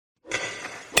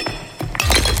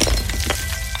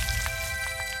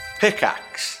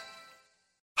Pickaxe.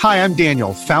 Hi, I'm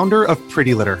Daniel, founder of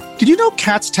Pretty Litter. Did you know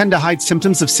cats tend to hide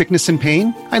symptoms of sickness and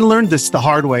pain? I learned this the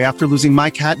hard way after losing my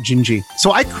cat, Gingy.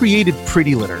 So I created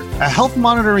Pretty Litter, a health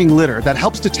monitoring litter that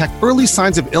helps detect early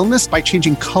signs of illness by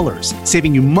changing colors,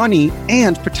 saving you money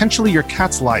and potentially your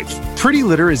cat's life. Pretty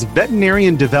Litter is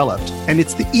veterinarian developed, and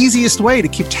it's the easiest way to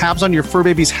keep tabs on your fur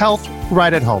baby's health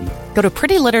right at home. Go to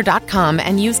prettylitter.com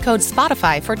and use code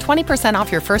SPOTIFY for 20% off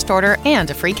your first order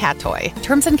and a free cat toy.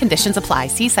 Terms and conditions apply.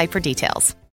 See site for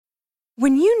details.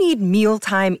 When you need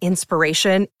mealtime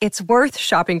inspiration, it's worth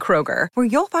shopping Kroger, where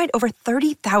you'll find over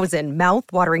 30,000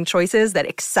 mouth-watering choices that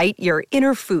excite your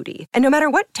inner foodie. And no matter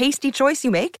what tasty choice you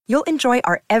make, you'll enjoy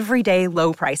our everyday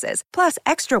low prices, plus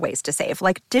extra ways to save,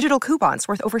 like digital coupons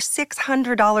worth over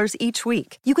 $600 each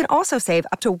week. You can also save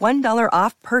up to $1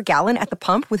 off per gallon at the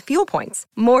pump with fuel points.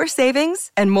 More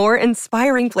savings and more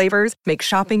inspiring flavors make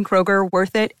shopping Kroger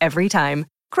worth it every time.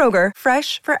 Kroger,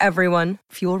 fresh for everyone.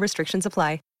 Fuel restrictions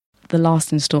apply. The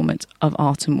last instalment of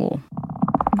Art and War.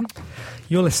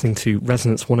 You're listening to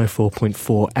Resonance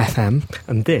 104.4 FM,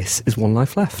 and this is One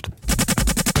Life Left.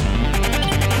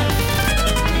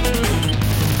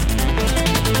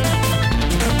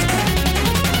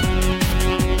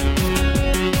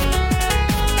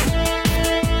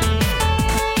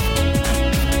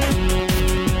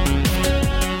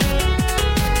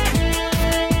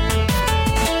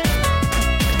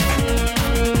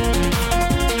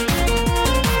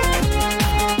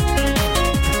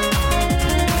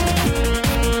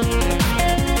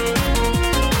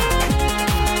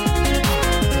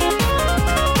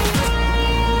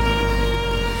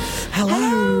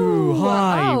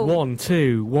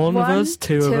 One of us,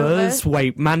 two of us.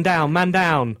 Wait, man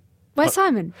down. Where's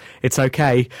Simon? It's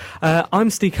okay. I'm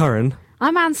Steve Curran.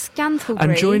 I'm Anne Scantlebury.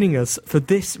 And joining us for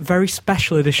this very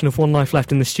special edition of One Life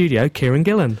Left in the studio, Kieran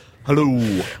Gillen.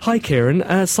 Hello. Hi,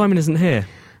 Kieran. Simon isn't here.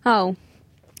 Oh.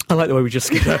 I like the way we just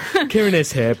skip that. Kieran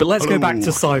is here, but let's go back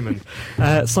to Simon.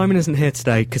 Simon isn't here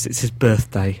today because it's his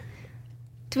birthday.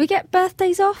 Do we get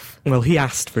birthdays off? Well, he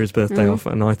asked for his birthday off,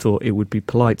 and I thought it would be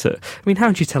polite to... I mean, how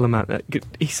would you tell him that?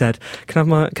 He said,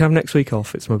 can I have next week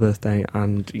off? It's my birthday.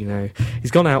 And, you know, he's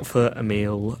gone out for a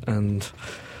meal, and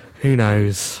who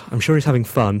knows? I'm sure he's having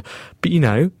fun. But, you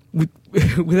know,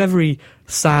 with every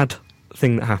sad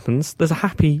thing that happens, there's a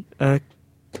happy,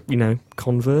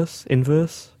 inverse.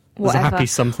 There's Whatever. a happy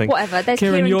something. Whatever. There's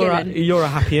Kieran, Gillen. you're a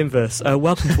happy inverse.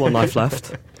 Welcome to One Life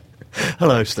Left.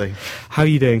 Hello, Steve. How are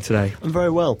you doing today? I'm very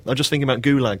well. I'm just thinking about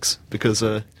gulags, because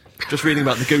just reading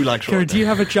about the gulags Kieran, do you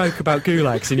have a joke about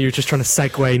gulags and you were just trying to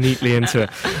segue neatly into it?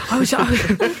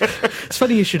 It's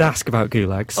funny you should ask about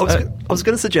gulags. I was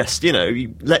going to suggest, you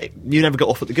never got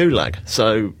off at the gulag,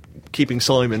 so keeping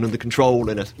Simon under control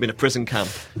in a prison camp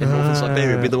in northern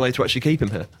Siberia would be the way to actually keep him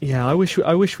here. Yeah, I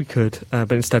wish we could,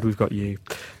 but instead we've got you.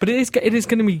 But it is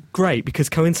going to be great, because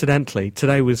coincidentally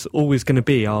today was always going to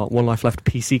be our One Life Left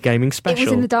PC gaming special. It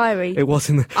was in the diary. It was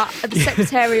in the the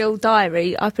secretarial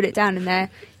diary. I put it down in there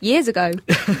years ago.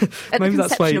 maybe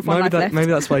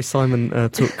that's why Simon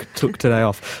took today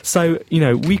off. So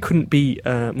we couldn't be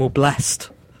more blessed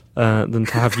than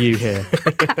to have you here.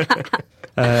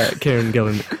 Kieran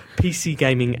Gillen, PC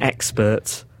gaming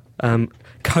expert,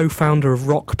 co-founder of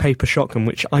Rock Paper Shotgun,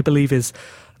 which I believe is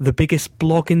the biggest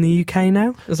blog in the UK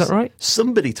now. Is that right?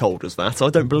 Somebody told us that. I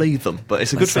don't believe them, but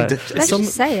it's a good thing to... Let's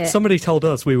just say it. Somebody told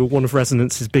us we were one of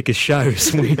Resonance's biggest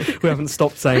shows. we haven't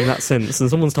stopped saying that since.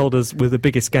 And someone's told us we're the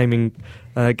biggest gaming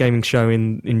show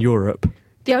in Europe.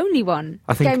 The only one.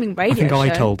 Gaming radio I think show. I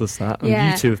told us that,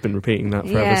 and you two have been repeating that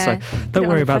forever, Yeah. so don't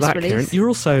worry about that, Kieran. You're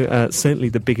also certainly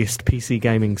the biggest PC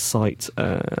gaming site,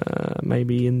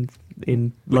 maybe in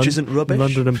which isn't rubbish.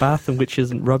 London and Bath, and which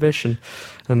isn't rubbish, and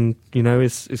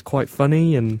is quite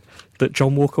funny, and that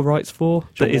John Walker writes for,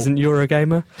 that isn't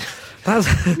Eurogamer.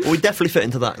 We definitely fit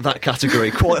into that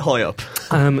category, quite high up.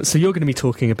 So you're going to be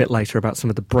talking a bit later about some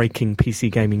of the breaking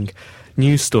PC gaming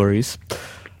news stories,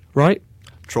 right?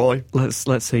 Try.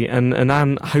 Let's see. And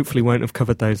Anne hopefully won't have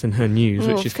covered those in her news,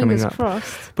 which is coming up.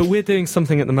 Crossed. But we're doing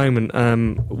something at the moment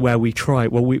where we try...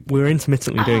 Well, we're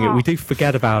intermittently doing it. We do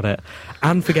forget about it.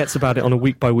 Anne forgets about it on a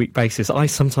week-by-week basis. I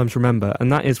sometimes remember. And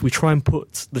that is, we try and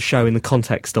put the show in the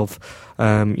context of,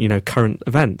 current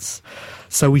events.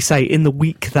 So we say, in the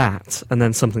week that, and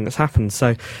then something that's happened.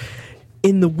 So,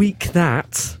 in the week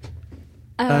that...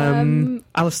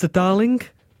 Alistair Darling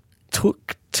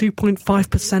took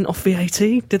 2.5% off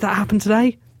VAT. Did that happen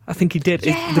today? I think he did.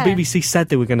 Yeah. The BBC said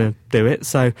they were going to do it.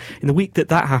 So in the week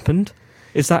that happened,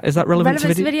 is that relevant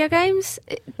to video games?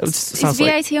 Is sounds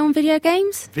VAT on video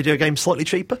games? Video games slightly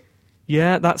cheaper?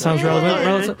 Yeah, that sounds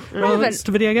relevant. yeah. Relevance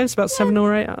to video games, about 7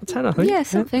 or 8 out of 10, I think. Yeah,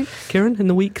 something. Kieran, in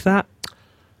the week that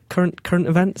current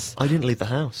events I didn't leave the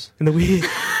house. in the week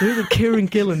that Kieran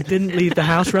Gillen didn't leave the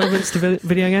house. Relevance to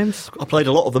video games. I played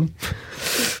a lot of them.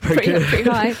 Pretty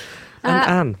high.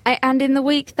 And Anne, And in the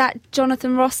week that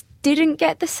Jonathan Ross didn't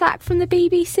get the sack from the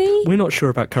BBC, we're not sure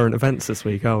about current events this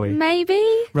week, are we? maybe.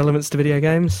 Relevance to video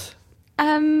games.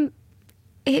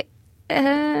 He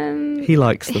He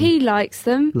likes them. He likes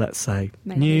them. Let's say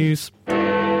Maybe. news. One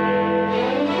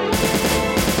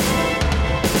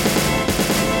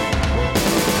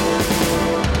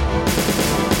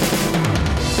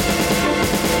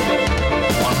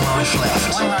life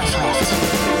left. One life left.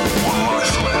 One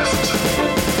life left.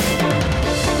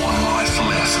 One life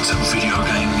left. Video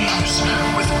game news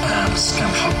with Anne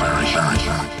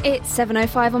Scantlebury. It's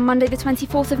 7:05 on Monday the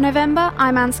 24th of November.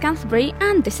 I'm Anne Scantlebury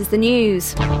and this is the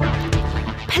news.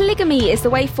 Polygamy is the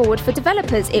way forward for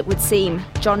developers, it would seem.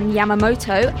 John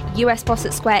Yamamoto, US boss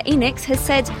at Square Enix, has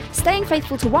said staying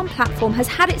faithful to one platform has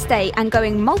had its day and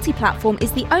going multi-platform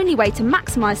is the only way to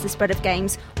maximise the spread of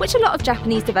games, which a lot of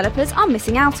Japanese developers are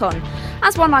missing out on.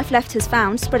 As One Life Left has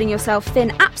found, spreading yourself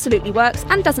thin absolutely works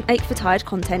and doesn't make for tired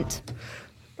content.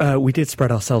 We did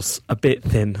spread ourselves a bit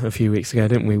thin a few weeks ago,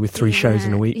 didn't we, with 3 shows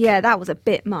in a week? Yeah, that was a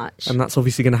bit much. And that's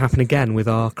obviously going to happen again with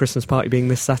our Christmas party being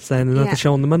this Saturday and another Yeah.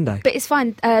 show on the Monday. But it's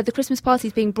fine, the Christmas party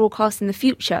is being broadcast in the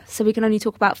future, so we can only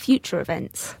talk about future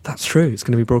events. That's true. It's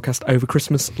going to be broadcast over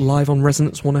Christmas live on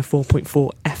Resonance 104.4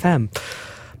 FM.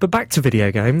 But back to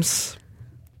video games.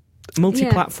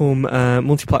 Multi-platform,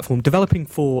 developing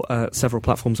for several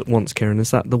platforms at once, Kieran.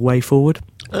 Is that the way forward?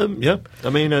 Yeah. I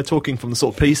mean, talking from the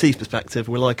sort of PC perspective,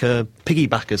 we're like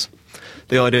piggybackers.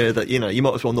 The idea that, you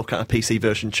might as well knock out a PC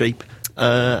version cheap,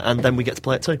 and then we get to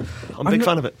play it too. I'm a big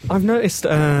fan of it. I've noticed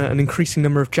an increasing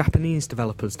number of Japanese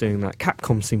developers doing that.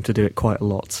 Capcom seem to do it quite a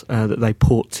lot, that they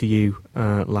port to you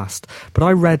last. But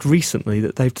I read recently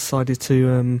that they've decided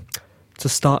to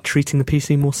start treating the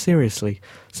PC more seriously.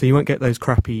 So you won't get those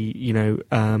crappy,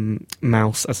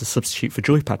 mouse as a substitute for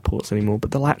joypad ports anymore,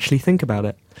 but they'll actually think about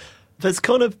it. There's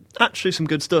kind of actually some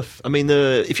good stuff. I mean,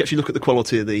 if you actually look at the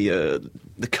quality of the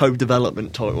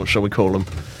co-development titles, shall we call them,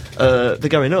 they're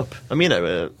going up. I mean,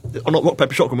 on Rock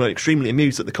Paper Shotgun, we're extremely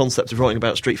amused at the concept of writing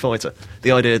about Street Fighter.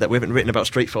 The idea that we haven't written about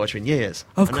Street Fighter in years.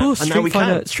 Of and course, now we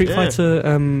can. Street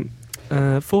Fighter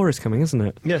 4 is coming, isn't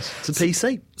it? Yes, it's a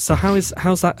PC. So how's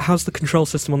the control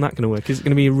system on that going to work? Is it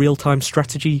going to be a real-time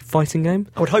strategy fighting game?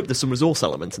 I would hope there's some resource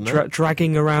element in there.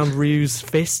 Dragging around Ryu's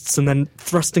fists and then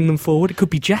thrusting them forward? It could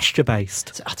be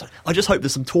gesture-based. I just hope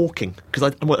there's some talking,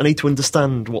 because I need to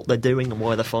understand what they're doing and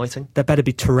why they're fighting. There better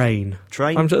be terrain.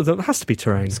 There has to be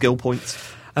terrain. Skill points.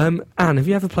 Anne, have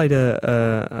you ever played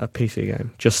a PC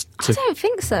game? I don't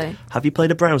think so. Have you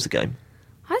played a browser game?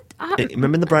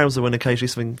 Remember in the browser when occasionally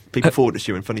something people forward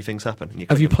to you and funny things happen? And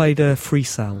Have you played a Free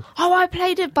Cell? Oh, I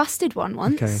played a busted one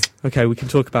once. Okay, we can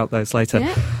talk about those later.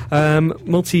 Yeah.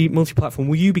 Multi-platform.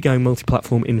 Will you be going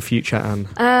multi-platform in future, Anne?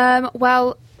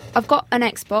 Well, I've got an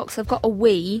Xbox, I've got a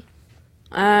Wii,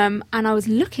 and I was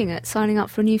looking at signing up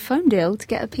for a new phone deal to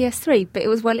get a PS3, but it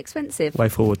was well expensive. Way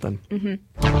forward then.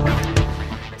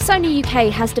 Sony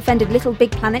UK has defended Little Big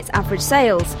Planet's average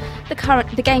sales.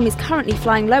 The game is currently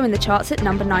flying low in the charts at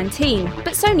number 19,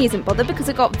 but Sony isn't bothered because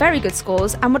it got very good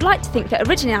scores and would like to think that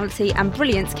originality and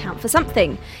brilliance count for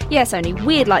something. Yeah, Sony,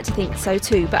 we'd like to think so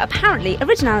too, but apparently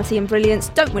originality and brilliance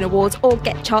don't win awards or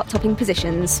get chart-topping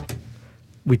positions.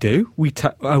 We do?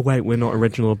 Oh wait, we're not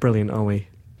original or brilliant, are we?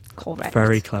 Correct.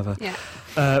 Very clever. Yeah.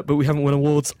 But we haven't won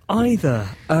awards either.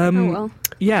 Oh well.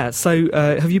 Yeah, so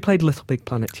have you played Little Big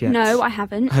Planet yet? No, I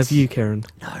haven't. Have you, Kieran?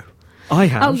 No. I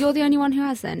have. Oh, you're the only one who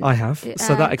has then? I have.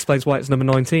 So that explains why it's number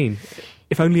 19.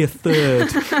 If only a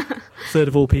third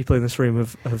of all people in this room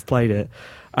have played it,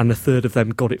 and a third of them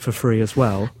got it for free as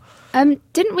well.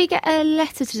 Didn't we get a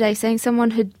letter today saying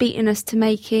someone had beaten us to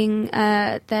making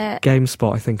their...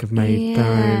 GameSpot, I think, have made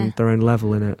their own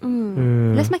level in it.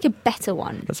 Let's make a better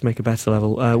one. Let's make a better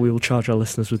level. We will charge our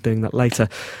listeners with doing that later.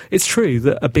 It's true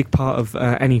that a big part of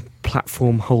any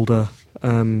platform holder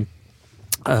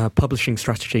publishing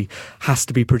strategy has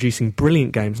to be producing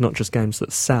brilliant games, not just games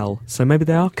that sell. So maybe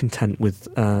they are content with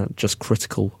just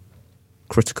critical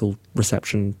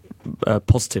reception,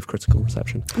 positive critical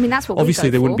reception. I mean, that's what obviously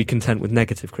we they go wouldn't for. be content with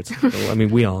negative critical. I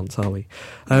mean, we aren't, are we?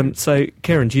 So,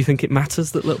 Kieran, do you think it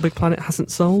matters that Little Big Planet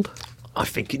hasn't sold? I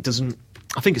think it doesn't.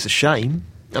 I think it's a shame.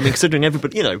 I mean, considering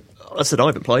everybody, I said I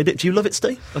haven't played it. Do you love it,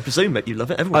 Steve? I presume that you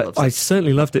love it. Everyone loves it. I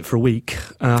certainly loved it for a week.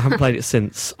 I haven't played it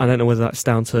since. I don't know whether that's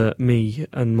down to me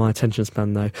and my attention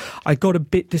span, though. I got a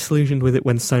bit disillusioned with it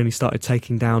when Sony started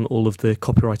taking down all of the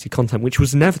copyrighted content, which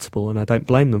was inevitable, and I don't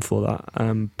blame them for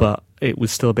that. But it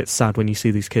was still a bit sad when you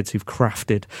see these kids who've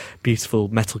crafted beautiful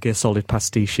Metal Gear Solid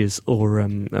pastiches or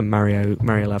Mario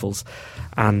levels,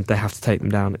 and they have to take them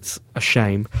down. It's a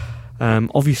shame.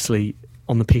 Obviously,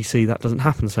 on the PC, that doesn't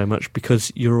happen so much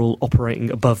because you're all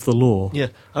operating above the law. Yeah,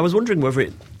 I was wondering whether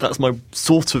that's my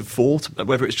sort of thought,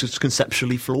 whether it's just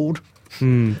conceptually flawed.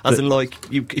 As in, like,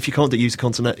 if you can't do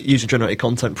user-generated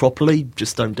content properly,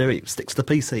 just don't do it. Stick to the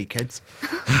PC, kids.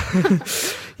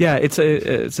 Yeah, it's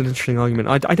an interesting argument.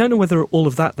 I don't know whether all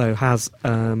of that, though, has...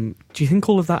 do you think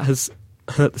all of that has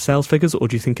hurt the sales figures, or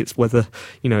do you think it's whether,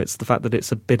 it's the fact that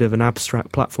it's a bit of an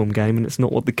abstract platform game and it's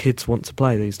not what the kids want to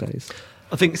play these days?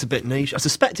 I think it's a bit niche. I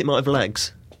suspect it might have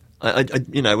legs.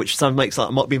 Which sound makes like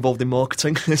I might be involved in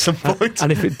marketing at some point.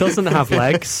 And if it doesn't have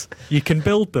legs, you can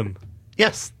build them.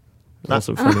 Yes. That's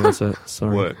what funny was it?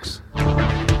 Sorry. Works.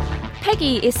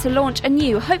 PEGI is to launch a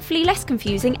new, hopefully less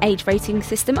confusing age rating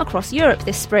system across Europe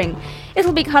this spring.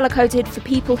 It'll be colour-coded for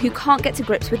people who can't get to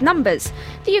grips with numbers.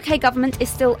 The UK government is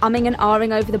still umming and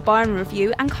ahhing over the Byron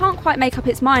review and can't quite make up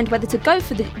its mind whether to go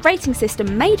for the rating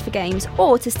system made for games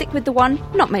or to stick with the one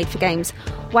not made for games.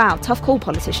 Wow, tough call,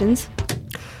 politicians.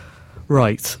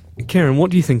 Right. Kieran, what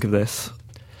do you think of this?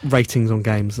 Ratings on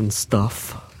games and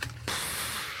stuff.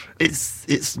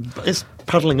 It's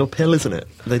paddling uphill, isn't it?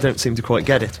 They don't seem to quite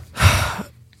get it.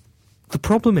 The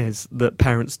problem is that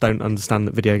parents don't understand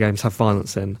that video games have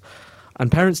violence in. And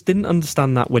parents didn't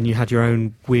understand that when you had your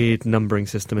own weird numbering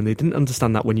system, and they didn't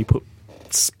understand that when you put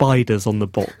spiders on the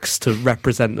box to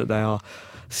represent that they are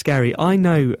scary. I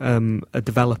know a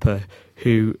developer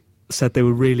who said they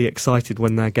were really excited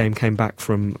when their game came back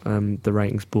from the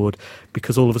ratings board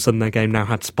because all of a sudden their game now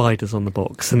had spiders on the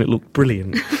box and it looked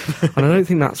brilliant. And I don't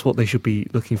think that's what they should be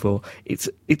looking for. It's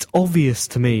obvious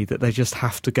to me that they just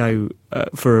have to go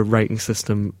for a rating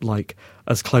system like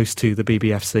as close to the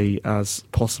BBFC as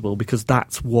possible, because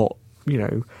that's what,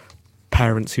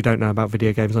 parents who don't know about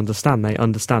video games understand. They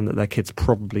understand that their kids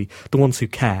probably, the ones who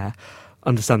care,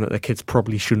 understand that their kids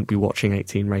probably shouldn't be watching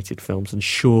 18 rated films, and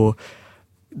sure,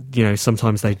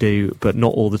 sometimes they do, but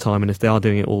not all the time, and if they are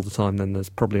doing it all the time, then there's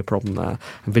probably a problem there.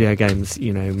 And video games,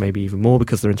 maybe even more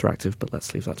because they're interactive, but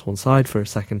let's leave that to one side for a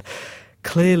second.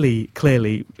 Clearly,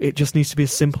 it just needs to be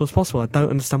as simple as possible. I don't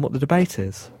understand what the debate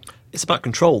is. It's about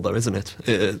control, though, isn't it?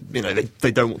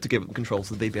 They don't want to give up control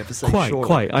to the BBFC.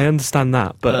 Quite. I understand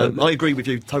that, but I agree with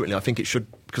you totally. I think it should,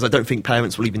 because I don't think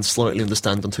parents will even slightly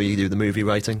understand until you do the movie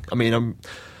rating. I mean, I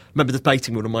remember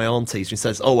debating with one of my aunties who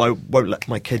says, "Oh, I won't let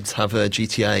my kids have a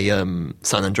GTA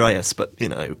San Andreas, but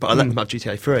I let them have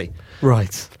GTA 3."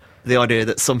 Right. The idea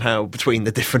that somehow between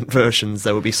the different versions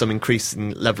there would be some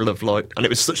increasing level of and it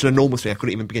was such an enormous thing I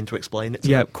couldn't even begin to explain it.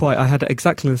 Yeah, quite. I had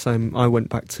exactly the same. I went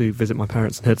back to visit my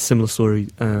parents and heard a similar story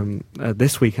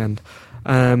this weekend.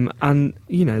 And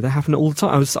they happen all the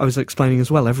time. I was explaining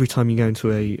as well. Every time you go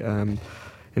into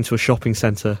a shopping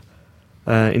centre.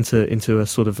 Into a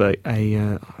sort of a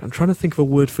I'm trying to think of a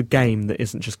word for game that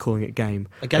isn't just calling it game.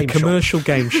 A commercial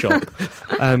game shop.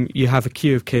 You have a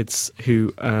queue of kids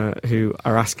who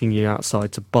are asking you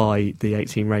outside to buy the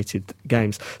 18 rated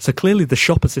games. So clearly the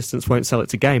shop assistants won't sell it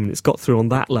to game, and it's got through on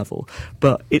that level.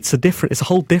 But it's a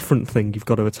whole different thing you've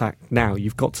got to attack now.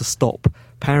 You've got to stop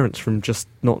parents from just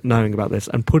not knowing about this,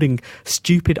 and putting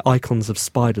stupid icons of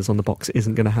spiders on the box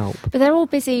isn't going to help. But they're all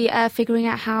busy figuring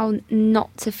out how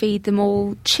not to feed them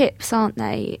all chips, aren't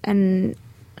they? And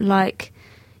not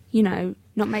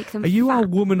make them Are you fat. our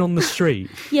woman on the street?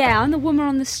 Yeah, I'm the woman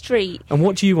on the street. And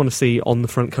what do you want to see on the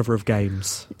front cover of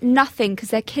games? Nothing,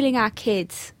 because they're killing our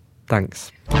kids.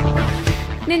 Thanks.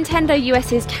 Nintendo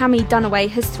US's Cammie Dunaway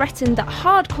has threatened that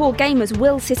hardcore gamers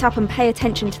will sit up and pay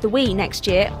attention to the Wii next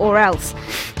year, or else.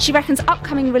 She reckons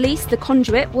upcoming release, The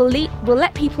Conduit, will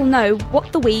let people know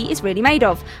what the Wii is really made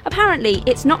of. Apparently,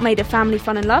 it's not made of family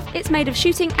fun and love, it's made of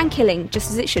shooting and killing,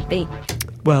 just as it should be.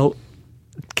 Well,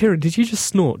 Kieran, did you just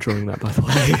snort during that, by the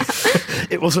way?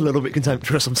 It was a little bit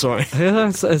contemptuous, I'm sorry.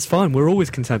 Yeah, it's fine. We're always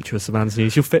contemptuous of Anthony.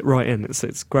 You'll fit right in.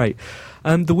 It's great.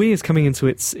 The Wii is coming into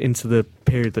the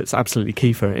period that's absolutely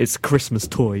key for it. It's a Christmas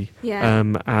toy. Yeah.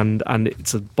 And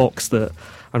it's a box that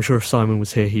I'm sure if Simon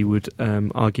was here, he would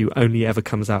argue only ever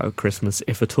comes out at Christmas,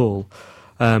 if at all.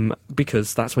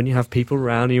 Because that's when you have people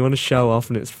around and you want to show off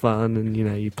and it's fun, and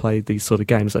you play these sort of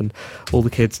games, and all the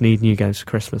kids need new games for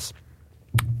Christmas.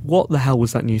 What the hell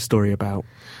was that news story about?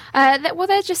 Well,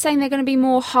 they're just saying they're going to be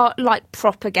more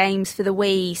proper games for the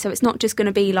Wii, so it's not just going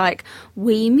to be like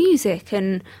Wii Music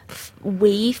and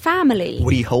Wii Family.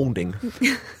 Wii Holding.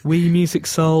 Wii Music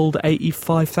sold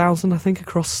 85,000, I think,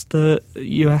 across the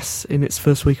US in its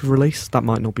first week of release. That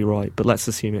might not be right, but let's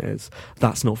assume it is.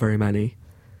 That's not very many.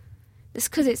 It's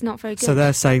because it's not very good. So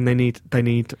they're saying they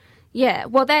need. Yeah,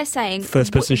 well, they're saying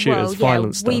first-person shooters,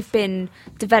 violent stuff. We've been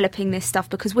developing this stuff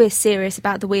because we're serious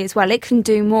about the Wii as well. It can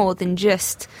do more than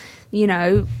just,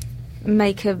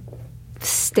 make a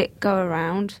stick go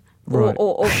around Right.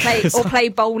 or play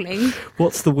bowling.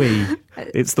 What's the Wii?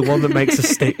 It's the one that makes a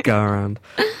stick go around.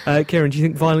 Kieran, do you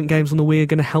think violent games on the Wii are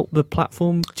going to help the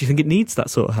platform? Do you think it needs that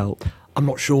sort of help? I'm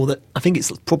not sure that... I think it's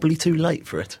probably too late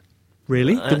for it.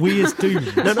 Really? The Wii is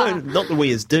doomed? No, not the Wii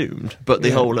is doomed, but the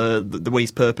whole the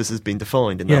Wii's purpose has been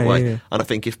defined in that way. Yeah. And I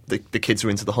think if the kids are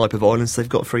into the hyper-violence, they've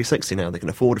got a 360 now. They can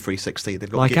afford a 360. They've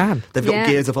got They've got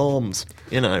Gears of Arms,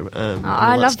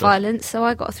 I love violence, so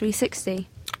I got a 360.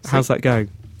 How's that going?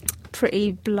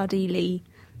 Pretty bloodily.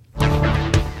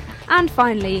 And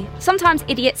finally, sometimes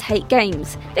idiots hate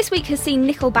games. This week has seen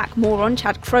Nickelback moron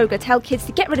Chad Kroeger tell kids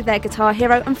to get rid of their Guitar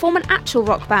Hero and form an actual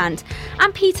rock band.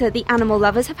 And Peter, the animal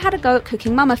lovers, have had a go at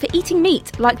Cooking Mama for eating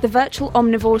meat, like the virtual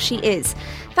omnivore she is.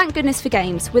 Thank goodness for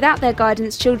games. Without their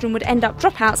guidance, children would end up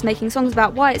dropouts making songs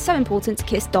about why it's so important to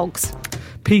kiss dogs.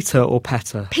 Peter or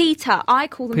Petter? Peter. I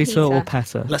call them Peter. Peter or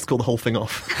Petter? Let's call the whole thing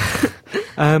off.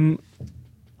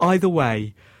 Either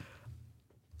way...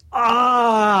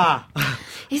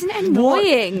 Isn't it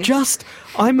annoying?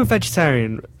 I'm a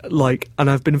vegetarian, and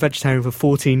I've been a vegetarian for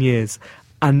 14 years,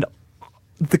 and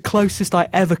the closest I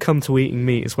ever come to eating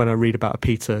meat is when I read about a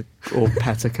Peter or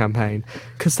Petter campaign,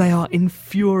 because they are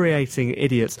infuriating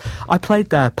idiots. I played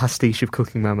their pastiche of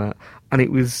Cooking Mama, and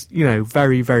it was,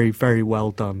 very, very, very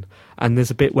well done. And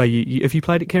there's a bit where you have you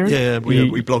played it, Kieran? Yeah,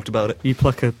 we blogged about it. You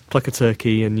pluck a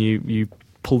turkey and you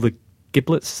pull the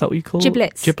giblets, is that what you call it?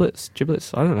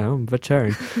 Giblets. I don't know, I'm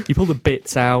vegetarian. You pull the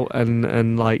bits out and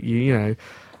I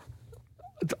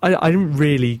didn't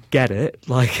really get it.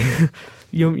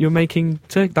 You're making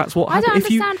turkey. That's what happens. I don't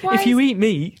understand why. If you eat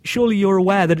meat, surely you're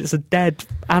aware that it's a dead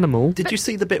animal. Did you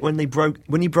see the bit when you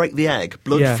break the egg,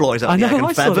 blood flies out the egg and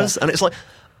I saw feathers, that. and it's like,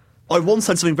 I once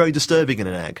had something very disturbing in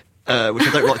an egg, which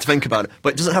I don't like to think about,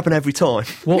 but it doesn't happen every time.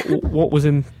 What was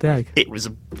in the egg? It was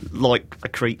like a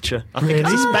creature. I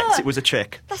suspect it was a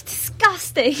chick. That's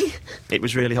disgusting. It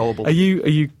was really horrible. Are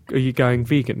you going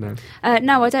vegan now?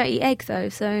 No, I don't eat egg though.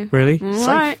 So really,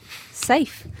 right,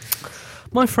 safe.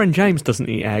 My friend James doesn't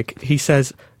eat egg. He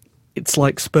says it's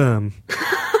like sperm,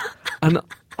 and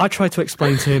I tried to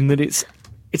explain to him that it's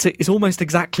almost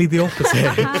exactly the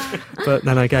opposite, but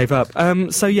then I gave up.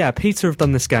 So yeah, Peter have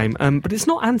done this game, but it's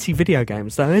not anti-video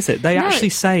games though, is it? They actually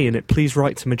say in it, please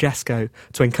write to Majesco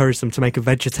to encourage them to make a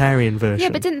vegetarian version.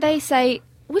 Yeah, but didn't they say,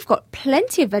 we've got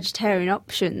plenty of vegetarian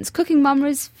options. Cooking Mama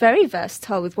is very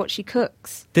versatile with what she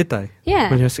cooks. Did they?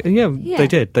 Yeah. Yeah, they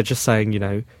did. They're just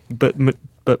saying,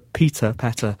 but Peter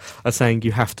are saying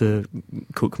you have to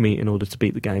cook meat in order to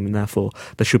beat the game, and therefore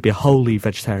there should be a wholly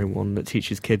vegetarian one that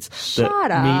teaches kids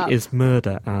that meat is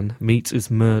murder, and meat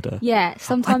is murder. Yeah,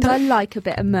 sometimes I like a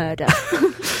bit of murder.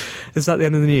 Is that the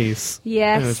end of the news?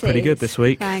 Yes, it was pretty good this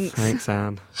week. Thanks,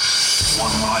 Anne.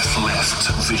 One Life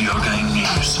Left video game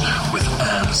news with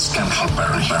Anne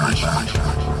Scantlebury.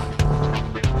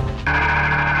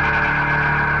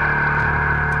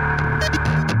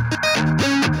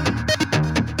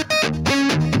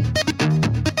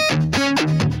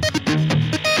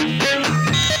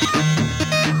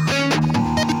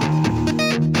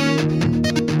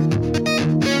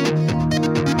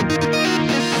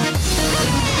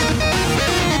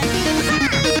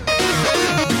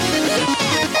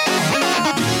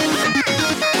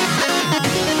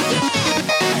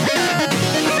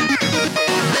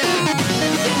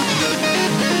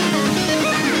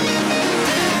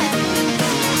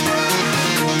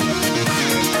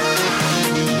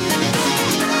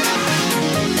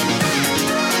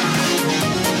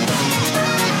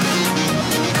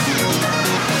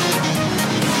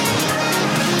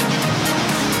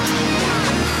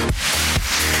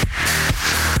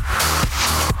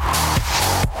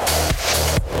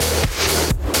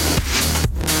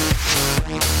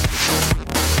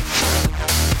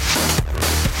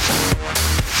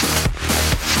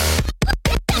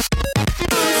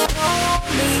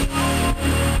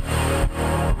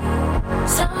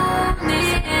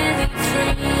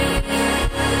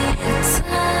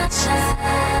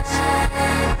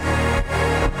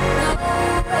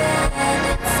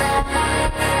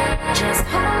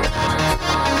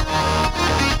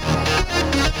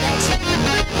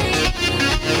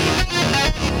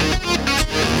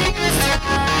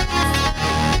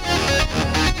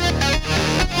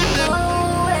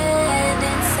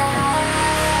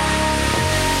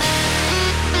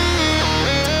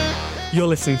 You're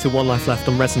listening to One Life Left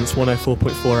on Resonance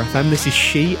 104.4 FM. This is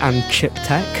She and Chip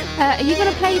Tech. Are you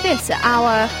going to play this at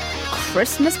our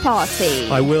Christmas party?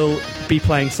 I will be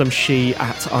playing some She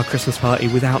at our Christmas party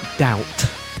without doubt.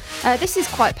 This is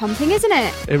quite pumping, isn't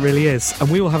it? It really is.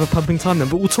 And we will have a pumping time then,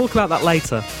 but we'll talk about that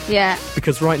later. Yeah.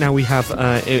 Because right now we have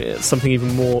something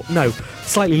even more,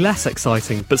 slightly less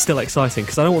exciting, but still exciting.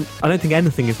 Because I don't think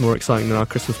anything is more exciting than our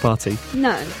Christmas party.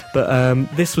 No. But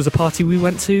this was a party we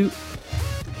went to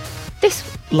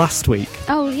last week.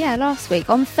 Oh, yeah, last week,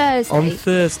 on Thursday.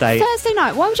 Thursday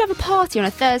night. Why would you have a party on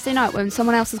a Thursday night when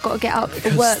someone else has got to get up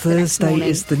for work the next morning? Thursday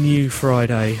is the new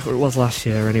Friday, or it was last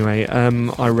year anyway.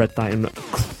 I read that in a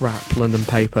crap London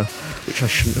paper, which I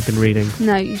shouldn't have been reading.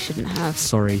 No, you shouldn't have.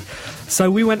 Sorry.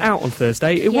 So we went out on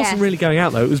Thursday. It wasn't really going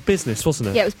out, though. It was business, wasn't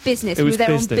it? Yeah, it was business. We were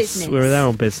there on business. We were there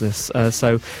on business.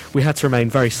 So we had to remain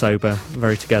very sober,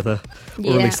 very together.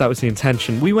 Or at least that was the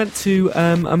intention. We went to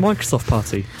a Microsoft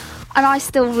party. And I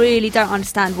still really don't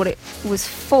understand what it was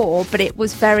for, but it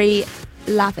was very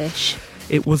lavish.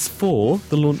 It was for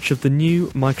the launch of the new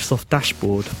Microsoft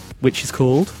dashboard, which is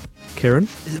called, Kieran?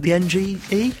 Is it the NGE?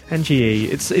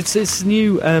 NGE. It's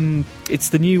new. It's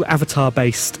the new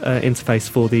avatar-based interface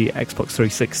for the Xbox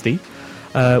 360,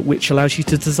 which allows you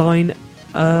to design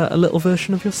a little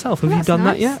version of yourself. Have you done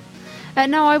that yet?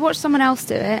 No, I watched someone else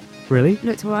do it. Really?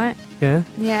 Looked alright. Yeah?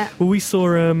 Yeah. Well, we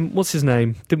saw, what's his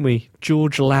name, didn't we?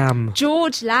 George Lamb.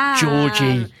 Georgie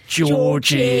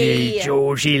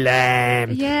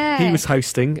Lamb. Yeah. He was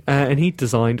hosting, and he'd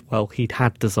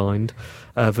had designed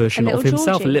a version of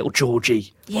himself, a little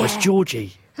Georgie. Yeah. Oh, it's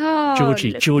Georgie. Oh,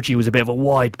 Georgie was a bit of a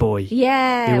wide boy.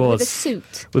 Yeah, he was.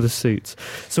 With a suit.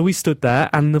 So we stood there,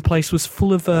 and the place was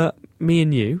full of me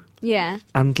and you. Yeah.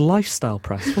 And Lifestyle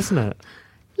Press, wasn't it?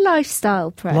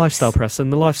 Lifestyle Press. Lifestyle Press.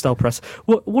 And the Lifestyle Press.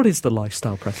 What is the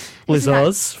Lifestyle Press? Well, it's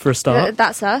us, for a start.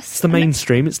 That's us. It's the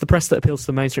mainstream. It's the press that appeals to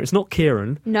the mainstream. It's not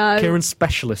Kieran. No. Kieran's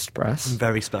specialist press. I'm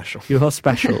very special. You are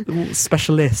special.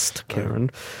 Specialist, Kieran.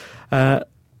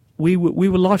 We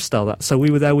were Lifestyle that. So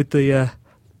we were there with the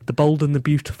bold and the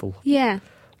beautiful. Yeah.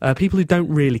 People who don't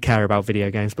really care about video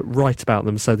games but write about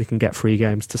them so they can get free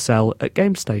games to sell at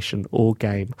GameStation or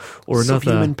Game or another.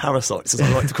 Subhuman parasites, as I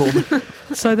like to call them.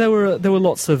 So there were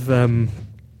lots of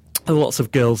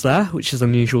girls there, which is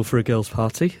unusual for a girls'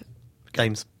 party.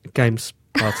 Games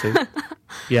Party.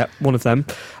 Yeah, one of them.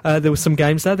 There were some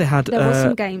games there. There were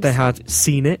some games. They had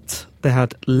Seen It. They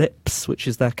had Lips, which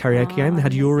is their karaoke game. They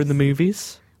had You're in the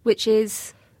Movies, which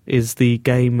is the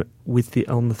game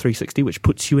on the 360, which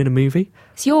puts you in a movie.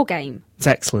 It's your game. It's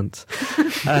excellent.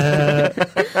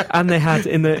 And they had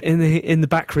in the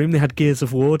back room, they had Gears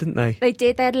of War, didn't they? They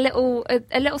did. They had a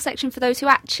little section for those who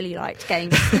actually liked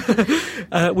games.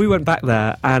 We went back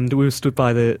there, and we were stood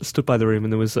by the room,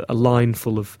 and there was a line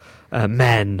full of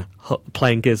men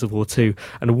playing Gears of War 2,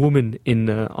 and a woman in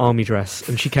army dress,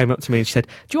 and she came up to me and she said,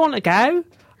 "Do you want to go?"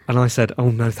 And I said,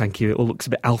 "Oh no, thank you. It all looks a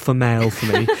bit alpha male for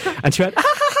me." And she went,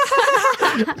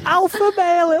 "Alpha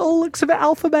male, it all looks a bit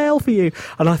alpha male for you."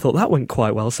 And I thought that went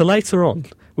quite well. So later on,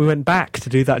 we went back to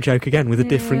do that joke again with a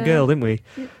different girl, didn't we?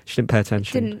 She didn't pay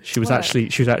attention. She was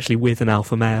actually with an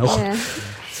alpha male. Yeah.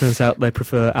 Turns out they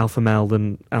prefer alpha male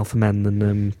than alpha men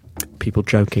than people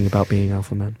joking about being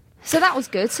alpha men. So that was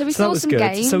good. So we saw some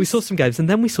games. So we saw some games, and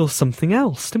then we saw something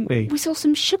else, didn't we? We saw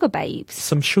some sugar babes.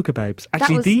 Some sugar babes.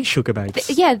 Actually, the sugar babes.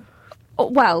 The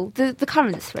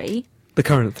current three. The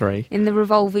current three. In the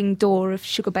revolving door of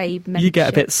sugar babe membership. You get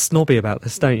a bit snobby about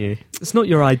this, don't you? It's not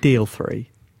your ideal three.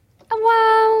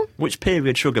 Well... Which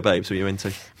period sugar babes were you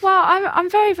into? Well, I'm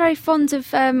very, very fond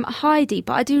of Heidi,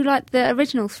 but I do like the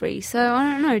original three, so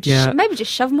I don't know. Maybe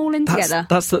just shove them all in together.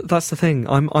 That's the thing.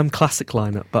 I'm classic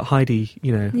lineup, but Heidi,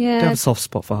 do have a soft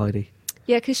spot for Heidi.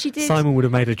 Yeah, because she did... Simon would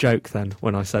have made a joke then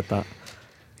when I said that.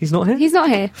 He's not here? He's not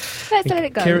here. Let's let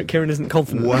it go. Kieran isn't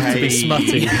confident enough to be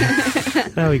smutty.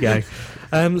 There we go.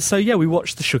 We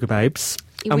watched the Sugar Babes.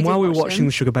 And while we were watching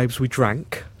the Sugar Babes, we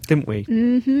drank, didn't we?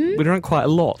 Mm-hmm. We drank quite a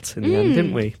lot in the end,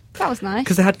 didn't we? That was nice.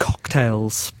 Because they had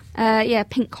cocktails.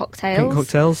 Pink cocktails. Pink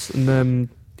cocktails. And in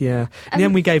the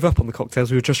end, we gave up on the cocktails.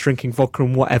 We were just drinking vodka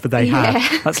and whatever they had.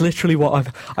 That's literally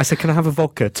what I said, "Can I have a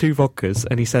vodka? 2 vodkas?"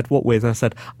 And he said, "What with?" And I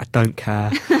said, "I don't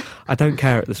care." I don't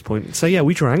care at this point. So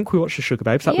we drank. We watched the Sugar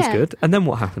Babes. That was good. And then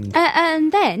what happened?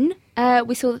 And then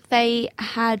we saw that they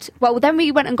had... Well, then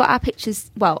we went and got our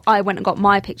pictures... Well, I went and got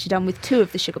my picture done with 2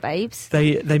 of the Sugar Babes.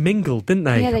 They mingled, didn't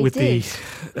they? Yeah, they did.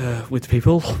 With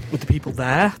the people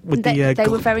there. They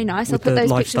were very nice. I'll put those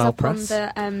pictures up press. on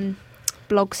the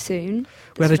blog soon.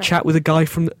 We had a chat with a guy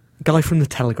from the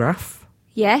Telegraph.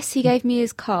 Yes, he gave me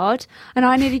his card, and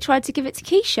I nearly tried to give it to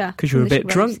Keisha. Because you were a bit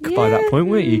drunk by that point,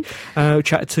 weren't you?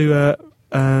 Chatted to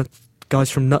guys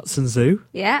from Nuts and Zoo.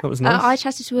 Yeah. That was nice. I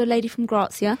chatted to a lady from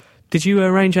Grazia. Did you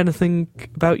arrange anything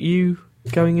about you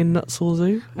going in Nuts or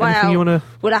Zoo? Anything you want to...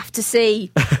 We'll have to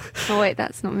see. Oh, wait,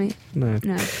 that's not me. No.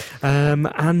 No.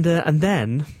 And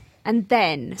then... And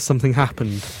then... something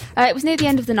happened. It was near the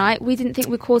end of the night. We didn't think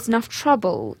we'd caused enough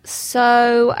trouble.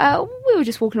 So we were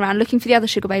just walking around looking for the other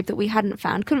sugar babe that we hadn't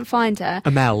found. Couldn't find her.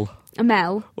 Amel.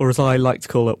 Amel. Or as I like to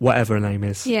call it, whatever her name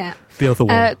is. Yeah. The other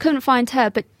one. Couldn't find her,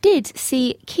 but did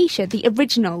see Keisha, the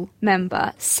original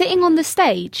member, sitting on the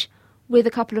stage with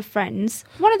a couple of friends.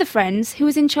 One of the friends who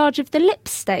was in charge of the lip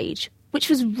stage, which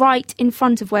was right in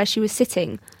front of where she was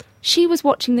sitting. She was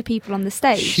watching the people on the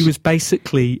stage. She was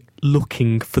basically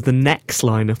looking for the next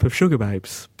lineup of sugar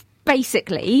babes.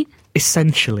 Basically.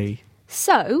 Essentially.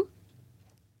 So,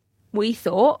 we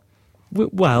thought...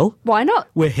 well... why not?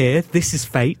 We're here. This is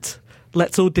fate.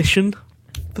 Let's audition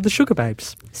for the sugar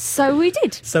babes. So we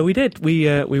did.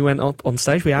 We went up on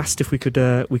stage. We asked if we could,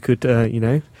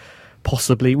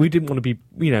 possibly... We didn't want to be,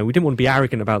 we didn't want to be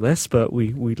arrogant about this, but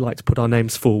we'd like to put our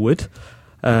names forward.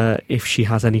 If she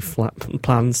has any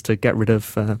plans to get rid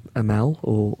of Amel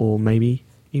or maybe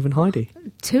even Heidi.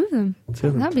 Two of them.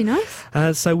 That'd be nice.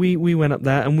 So we went up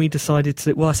there and we decided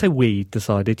to... Well, I say we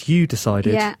decided. You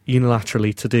decided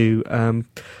unilaterally to do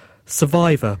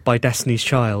Survivor by Destiny's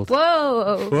Child.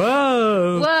 Whoa!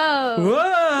 Whoa! Whoa!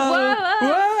 Whoa!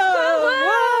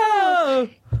 Whoa!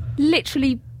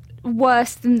 Literally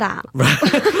worse than that.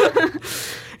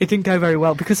 It didn't go very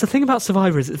well because the thing about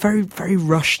Survivor is it's a very, very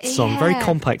rushed song, very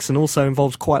complex, and also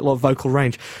involves quite a lot of vocal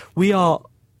range. We are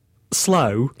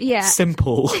slow,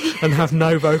 simple, and have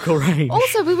no vocal range.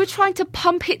 Also, we were trying to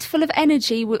pump it full of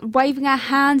energy, waving our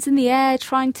hands in the air,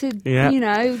 trying to,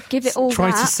 give it all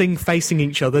Trying to sing facing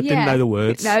each other, didn't know the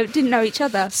words. No, didn't know each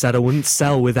other. Said I wouldn't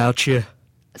sell without you.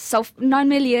 9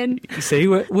 million. You see,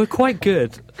 we're quite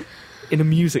good. In a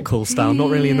music call style, not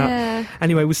really in that.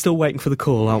 Anyway, we're still waiting for the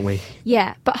call, aren't we?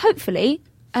 Yeah, but hopefully,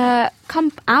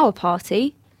 come our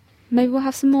party, maybe we'll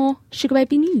have some more Sugar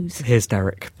Baby news. Here's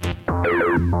Derek.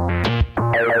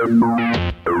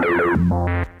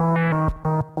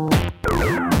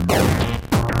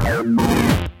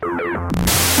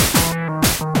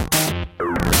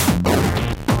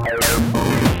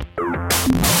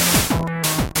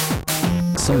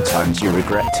 Sometimes you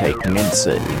regret taking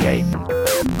insert the game.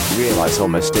 You realise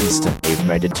almost instantly you've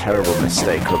made a terrible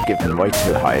mistake or given way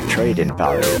too high a trade-in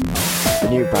value. The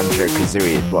new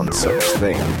Banjo-Kazooie is one such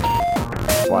thing.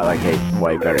 While I gave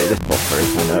away very little for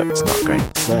it, I know it's not going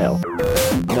to sell.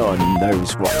 No one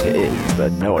knows what it is,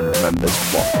 but no one remembers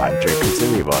what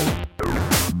Banjo-Kazooie was.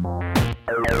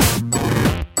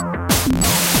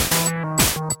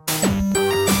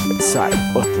 It sat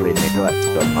utterly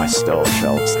neglected on my store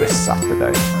shelves this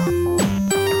Saturday.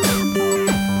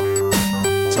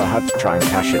 So I had to try and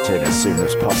cash it in as soon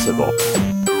as possible.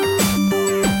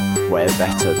 Where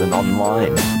better than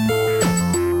online?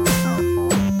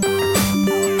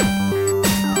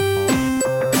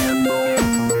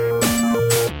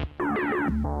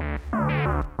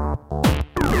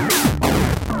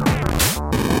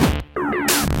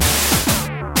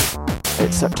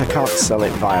 Except I can't sell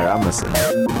it via Amazon.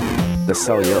 The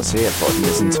Sell Yours Here button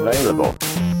isn't available.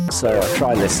 So I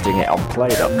try listing it on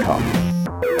play.com.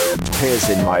 It appears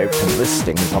in my open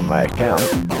listings on my account,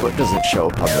 but doesn't show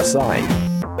up on the site.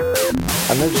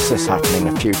 I noticed this happening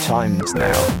a few times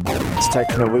now. It's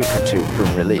taken a week or two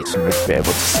from release and we'd be able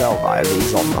to sell via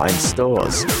these online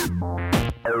stores.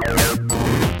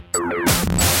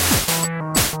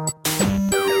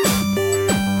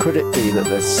 Could it be that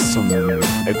there's some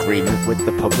agreement with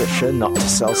the publisher not to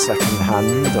sell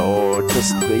second-hand, or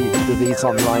do these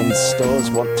online stores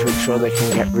want to ensure they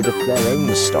can get rid of their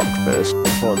own stock first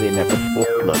before the inevitable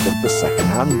flood of the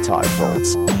second-hand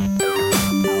titles?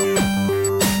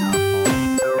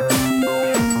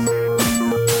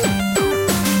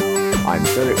 I'm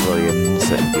Derek Williams,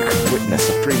 and you can witness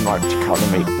a free market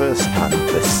economy firsthand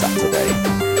this Saturday.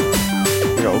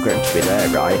 You're all going to be there,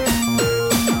 right?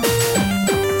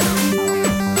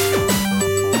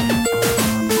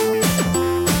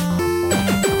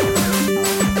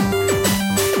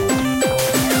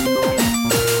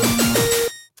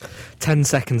 10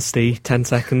 seconds, Steve. 10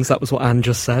 seconds. That was what Anne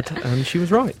just said, and she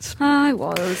was right. I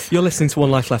was. You're listening to One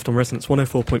Life Left on Resonance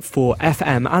 104.4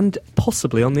 FM and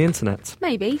possibly on the internet.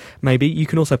 Maybe. Maybe. You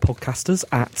can also podcast us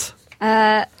at...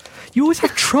 You always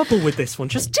have trouble with this one.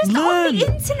 Just learn. On the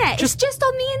internet. It's just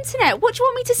on the internet. What do you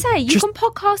want me to say? You can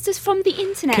podcast us from the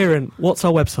internet. Kieran, what's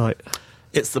our website?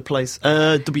 It's the place.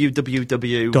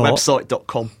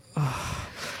 www.website.com.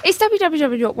 It's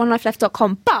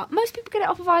www.onelifeleft.com, but most people get it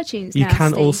off of iTunes You now,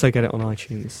 can Steve. also get it on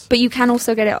iTunes. But you can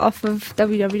also get it off of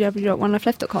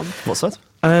www.onelifeleft.com. What's that?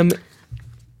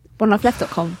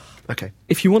 onelifeleft.com. Okay.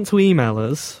 If you want to email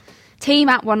us,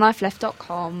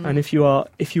 team@onelifeleft.com. and if you are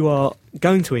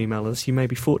going to email us, you may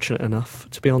be fortunate enough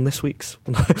to be on this week's.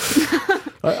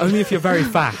 Only if you're very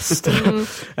fast.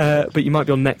 But you might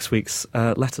be on next week's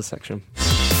letter section.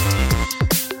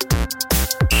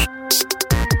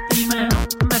 Email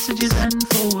messages and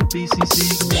forward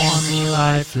BCC One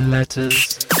Life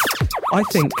letters. I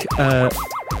think,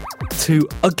 to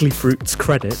Ugly Fruit's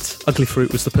credit, Ugly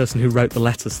Fruit was the person who wrote the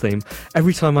letters theme.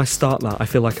 Every time I start that, I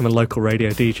feel like I'm a local radio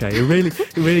DJ. It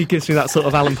really gives me that sort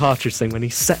of Alan Partridge thing when he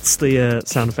sets the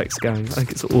sound effects going. I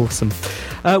think it's awesome.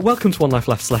 Welcome to One Life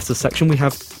Left's letters section. We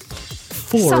have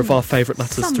four of our favourite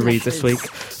letters to read this week.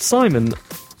 Simon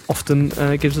often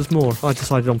gives us more. I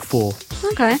decided on 4.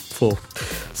 Okay. 4.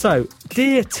 So,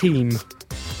 dear team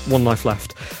One Life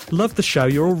Left, love the show.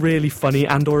 You're all really funny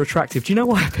and or attractive. Do you know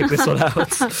why I picked this one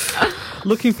out?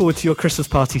 Looking forward to your Christmas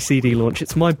party CD launch.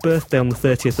 It's my birthday on the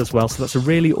 30th as well, so that's a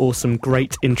really awesome,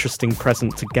 great, interesting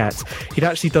present to get. He'd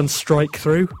actually done strike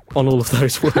through on all of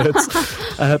those words,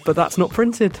 but that's not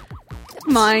printed.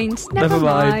 Never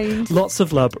mind. Lots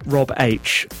of love, Rob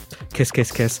H. Kiss,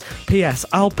 kiss, kiss. P.S.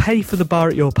 I'll pay for the bar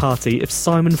at your party if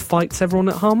Simon fights everyone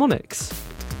at Harmonix.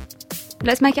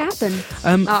 Let's make it happen.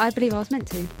 I believe I was meant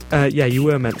to. Yeah, you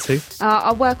were meant to.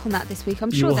 I'll work on that this week.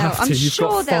 I'm sure You'll they'll. have to. I'm You've sure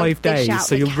got they'll 5 dish days, out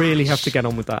so the you'll really cash. have to get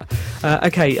on with that.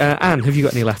 Okay, Anne, have you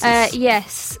got any letters?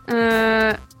 Yes.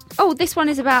 This one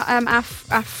is about our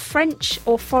French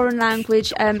or foreign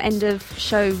language end of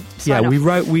show. Yeah,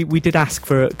 sign-off. we did ask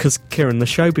for, because Kieran, the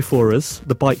show before us,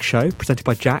 the bike show presented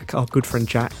by Jack, our good friend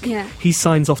Jack. Yeah. He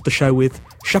signs off the show with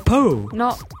chapeau.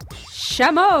 Not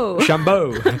chameau.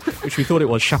 Chambeau, which we thought it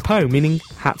was chapeau, meaning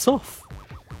hats off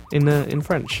in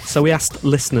French. So we asked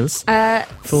listeners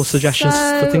for suggestions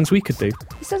for things we could do.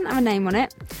 This doesn't have a name on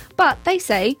it, but they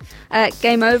say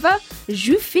game over,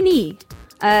 je finis,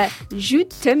 je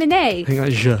terminé. I think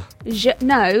that's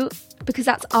No, because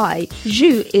that's I.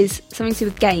 Jeu is something to do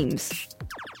with games.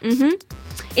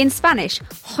 In Spanish,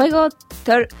 juego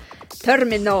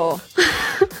terminó.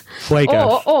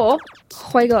 Juego. Or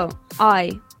juego.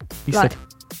 I. You Right. said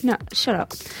No, shut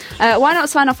up. Why not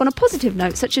sign off on a positive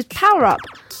note, such as power up?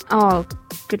 Oh,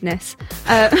 goodness.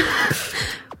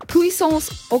 Puissance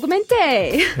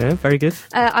augmentée. yeah, very good.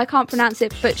 I can't pronounce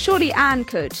it, but surely Anne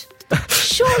could.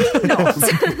 Surely not.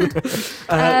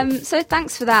 So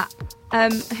thanks for that,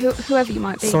 whoever you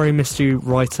might be. Sorry, missed you.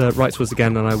 Write to us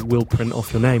again, and I will print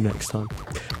off your name next time.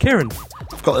 Kieran.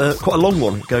 I've got quite a long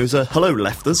one. It goes, hello,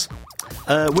 lefters.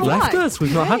 Lefters?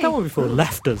 We've not had that one before.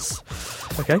 Lefters.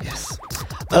 Okay. Yes.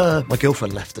 My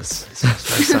girlfriend left us. It's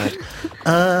very sad.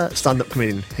 Stand-up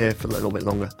comedian here for a little bit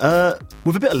longer.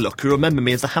 With a bit of luck, you remember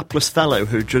me as the hapless fellow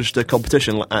who judged a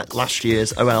competition at last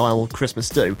year's OLL Christmas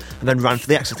Do, and then ran for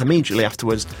the exit immediately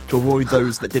afterwards to avoid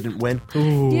those that didn't win.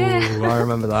 Ooh, Yeah. I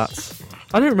remember that.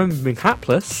 I don't remember being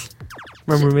hapless.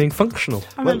 I remember being functional.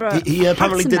 I remember Well, he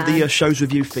apparently did Handsome the Man. show's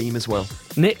review theme as well.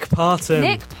 Nick Parton.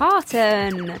 Nick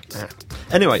Parton. Yeah.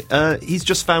 Anyway, he's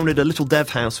just founded a little dev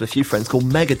house with a few friends called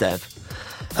Megadev.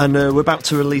 And we're about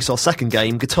to release our second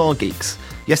game, Guitar Geeks.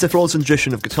 Yes, it follows the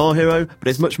tradition of Guitar Hero, but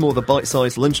it's much more of a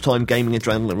bite-sized lunchtime gaming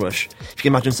adrenaline rush, if you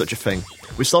can imagine such a thing.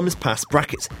 With Simon's past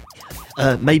brackets,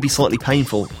 maybe slightly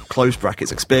painful, close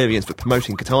brackets, experience with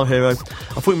promoting Guitar Hero, I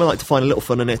thought we might like to find a little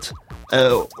fun in it,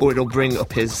 or it'll bring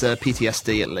up his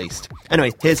PTSD at least.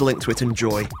 Anyway, here's a link to it,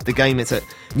 enjoy. The game is at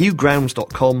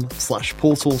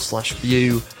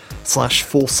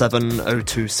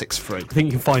newgrounds.com/portal/view/470263. I think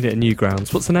you can find it at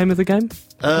Newgrounds. What's the name of the game?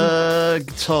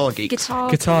 Guitar Geeks.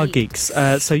 Guitar Geeks.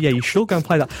 So yeah, you should all go and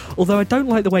play that. Although I don't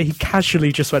like the way he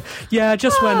casually just went, yeah, I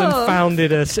just went and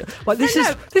founded a... Like, this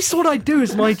is what I do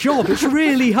as my job. It's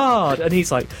really hard. And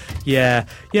he's like, yeah,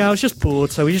 I was just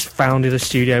bored, so we just founded a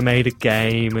studio, made a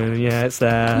game, and yeah, it's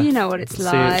there. You know what it's See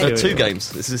like. it. 2 games.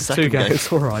 This is his second 2 game. games.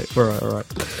 All right.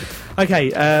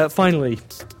 Okay, finally...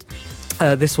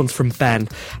 this one's from Ben.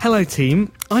 Hello,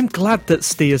 team. I'm glad that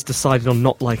Steers decided on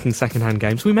not liking second-hand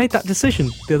games. We made that decision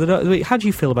the other day. How do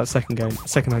you feel about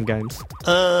second-hand games?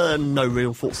 No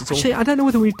real thoughts at all. Actually, I don't know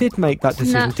whether we did make that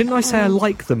decision. No. Didn't I say I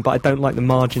like them, but I don't like the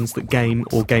margins that Game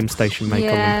or Game Station make on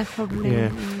Yeah, them? probably.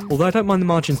 Yeah. Although I don't mind the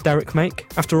margins Derek make.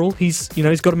 After all, he's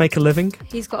got to make a living.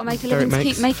 He's got to make a Derek living to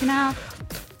makes. keep making our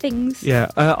things. Yeah,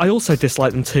 I also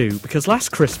dislike them too, because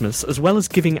last Christmas, as well as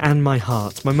giving Anne my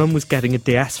heart, my mum was getting a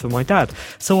DS for my dad,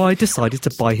 so I decided to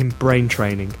buy him Brain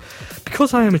Training.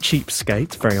 Because I am a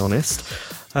cheapskate, very honest,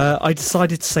 I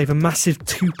decided to save a massive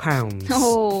 £2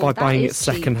 Oh, by that buying it is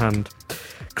cheap. second-hand.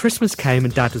 Christmas came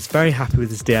and Dad was very happy with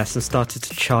his DS and started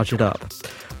to charge it up.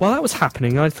 While that was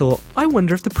happening, I thought, I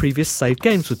wonder if the previous saved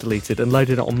games were deleted, and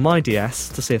loaded it on my DS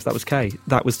to see if that was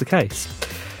the case.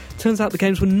 Turns out the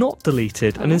games were not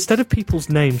deleted, and instead of people's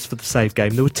names for the save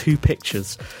game, there were 2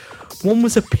 pictures. One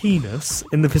was a penis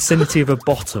in the vicinity of a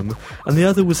bottom, and the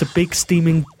other was a big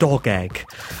steaming dog egg.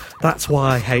 That's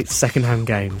why I hate second-hand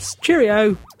games.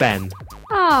 Cheerio, Ben.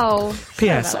 Oh.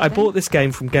 P.S. I bought this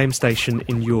game from Game Station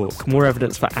in York. More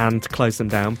evidence for Anne to close them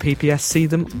down. P.P.S. See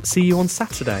you on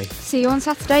Saturday. See you on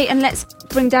Saturday, and let's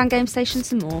bring down Game Station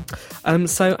some more.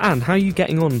 So, Anne, how are you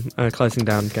getting on closing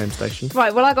down Game Station?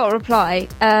 Right, well, I got a reply,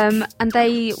 and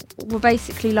they were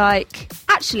basically like...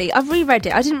 Actually, I've reread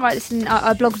it. I didn't write this in...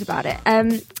 I blogged about it.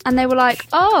 And they were like,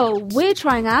 oh, we're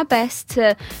trying our best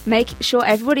to make sure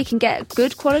everybody can get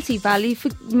good quality value for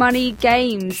money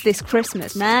games this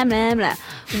Christmas. Blah, blah, blah.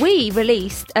 We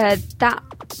released that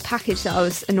package that I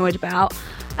was annoyed about.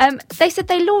 They said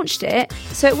they launched it,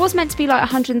 so it was meant to be like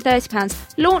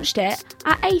 £130. Launched it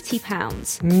at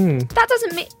 £80. That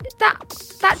doesn't mean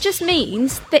that just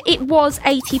means that it was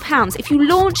 £80. If you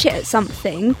launch it at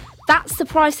something, that's the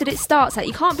price that it starts at.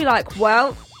 You can't be like,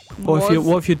 well... What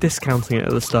if you're discounting it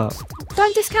at the start?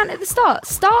 Don't discount it at the start.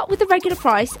 Start with the regular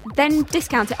price, then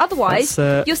discount it. Otherwise,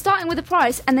 you're starting with a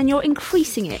price and then you're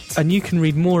increasing it. And you can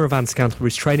read more of Anne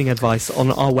Scantlebury's trading advice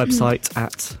on our website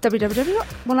at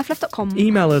www.onelifeleft.com.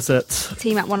 Email us at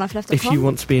team@onelifeleft.com if you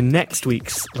want to be in next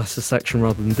week's letter section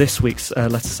rather than this week's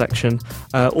letter section,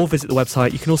 or visit the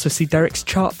website. You can also see Derek's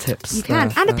chart tips. You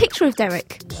can, and a picture of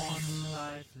Derek. One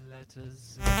Life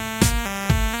Letters.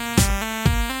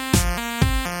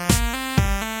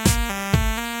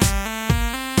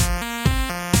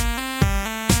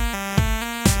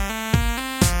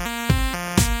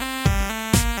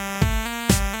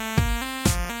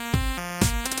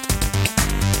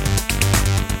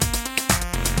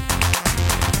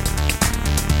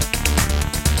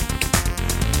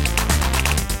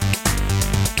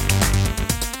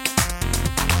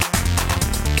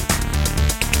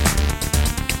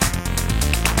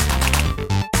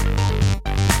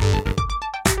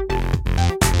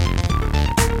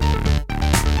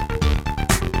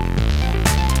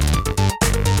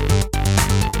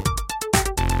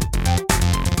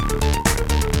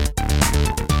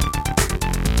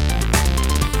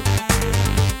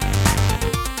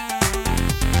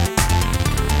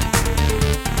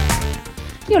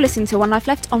 You're listening to One Life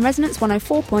Left on Resonance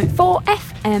 104.4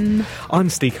 FM. I'm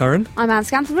Steve Curran. I'm Anne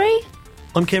Scantlebury.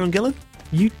 I'm Kieran Gillen.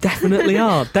 You definitely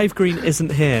are. Dave Green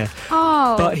isn't here.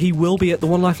 Oh. But he will be at the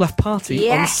One Life Left party on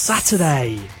Yes.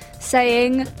 Saturday.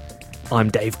 Saying... I'm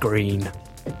Dave Green.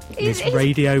 His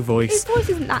radio voice. His voice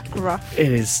isn't that gruff.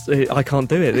 It is. I can't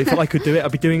do it. If I could do it,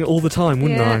 I'd be doing it all the time,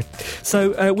 wouldn't Yeah. I?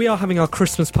 So we are having our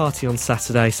Christmas party on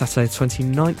Saturday the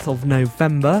 29th of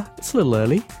November. It's a little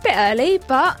early. Bit early,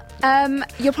 but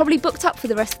you're probably booked up for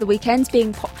the rest of the weekends,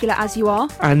 being popular as you are.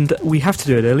 And we have to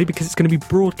do it early because it's going to be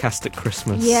broadcast at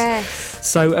Christmas. Yes.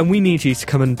 So, and we need you to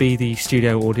come and be the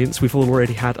studio audience. We've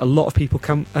already had a lot of people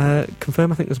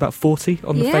confirm. I think there's about 40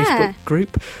 on the Yeah. Facebook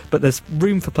group. But there's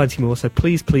room for plenty more, so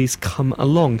please come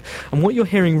along. And what you're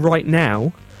hearing right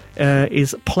now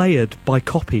is Played by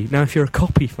Copy. Now, if you're a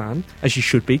Copy fan, as you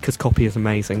should be, because Copy is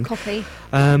amazing. Copy.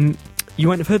 You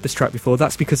won't have heard this track before.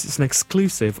 That's because it's an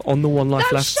exclusive on the One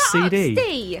Life Left shut CD. up,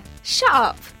 Steve. Shut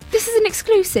up. This is an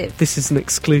exclusive. This is an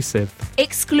exclusive.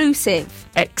 Exclusive.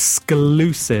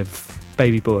 Exclusive,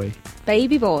 baby boy.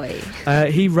 Baby boy.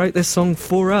 He wrote this song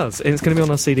for us, and it's going to be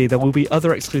on our CD. There will be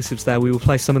other exclusives there. We will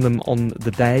play some of them on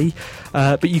the day.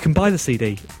 But you can buy the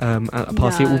CD at a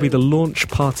party. No. It will be the launch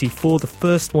party for the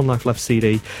first One Life Left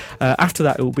CD. After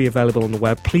that, it will be available on the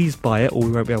web. Please buy it, or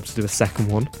we won't be able to do a second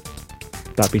one.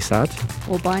 That'd be sad.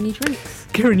 Or buy any drinks.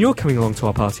 Kieran, you're coming along to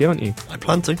our party, aren't you? I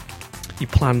plan to. You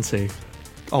plan to.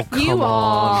 Oh, come You on.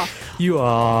 are. You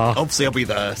are. Obviously, I'll be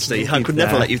there, Steve. You'll I be could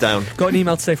never there. let you down. Got an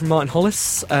email today from Martin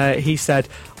Hollis. He said,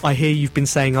 I hear you've been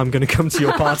saying I'm going to come to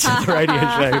your party at the radio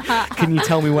show. Can you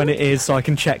tell me when it is so I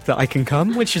can check that I can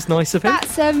come? Which is nice of him.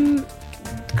 That's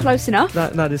close enough.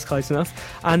 That is close enough.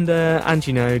 And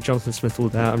you know, Jonathan Smith will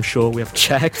be there, I'm sure. We have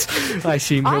checked. I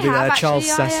assume he'll be there. Charles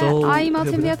Cecil. I emailed he'll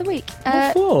him be the there. other week.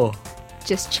 What for?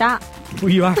 Just chat. Were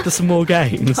you after some more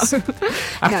games?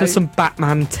 After No. some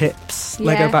Batman tips? Yeah.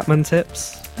 Lego Batman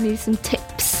tips? I need some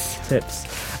tips.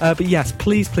 But yes,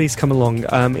 please come along.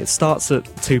 It starts at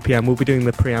 2pm. We'll be doing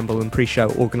the preamble and pre-show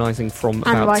organising from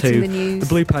And about writing 2. the news. The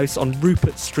Blue Post on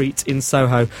Rupert Street in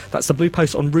Soho. That's the Blue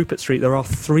Post on Rupert Street. There are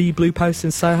 3 Blue Posts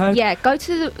in Soho. Yeah, go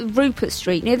to the Rupert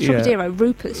Street, near the Yeah. Trocadero,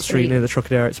 Rupert Street near the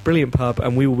Trocadero. It's a brilliant pub,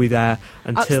 and we will be there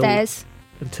until Upstairs.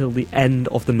 the end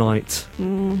of the night.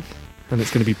 and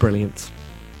it's going to be brilliant.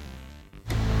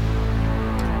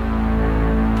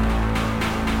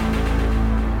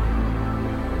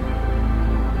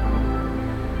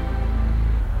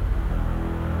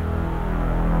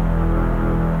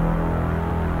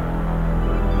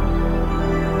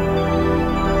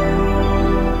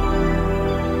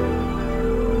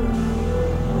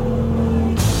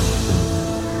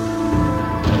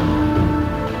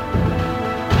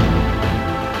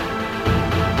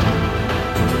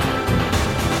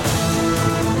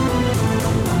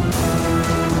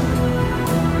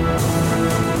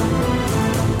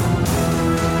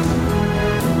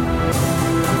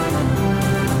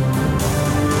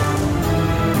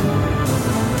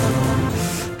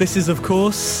 This is, of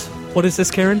course... What is this,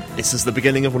 Kieran? This is the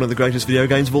beginning of one of the greatest video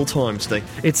games of all time, Steve.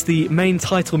 It's the main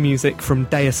title music from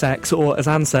Deus Ex, or, as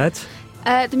Anne said...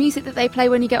 the music that they play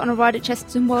when you get on a ride at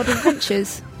Chesterton World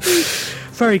Adventures.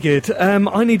 Very good.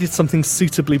 I needed something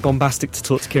suitably bombastic to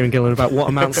talk to Kieran Gillen about what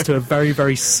amounts to a very,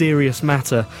 very serious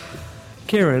matter.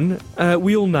 Kieran,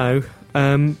 we all know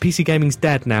PC gaming's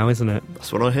dead now, isn't it?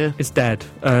 That's what I hear. It's dead.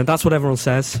 That's what everyone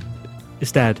says.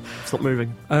 It's dead. It's not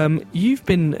moving. You've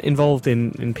been involved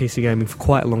in PC gaming for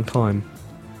quite a long time.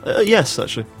 Yes,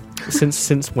 actually.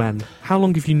 Since when? How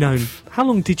long did you know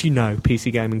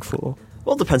PC gaming for?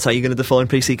 Well, it depends how you're going to define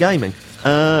PC gaming.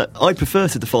 I prefer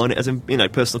to define it as in,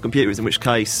 personal computers, in which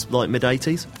case, like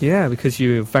mid-80s. Yeah, because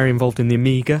you were very involved in the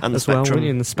Amiga and as well, weren't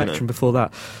you? In the Spectrum before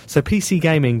that. So PC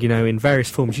gaming, in various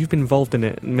forms, you've been involved in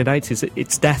it in the mid-80s.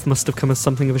 Its death must have come as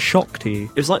something of a shock to you.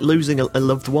 It was like losing a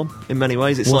loved one in many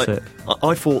ways. It's was like, it?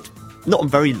 I thought, not a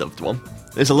very loved one.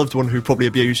 There's a loved one who probably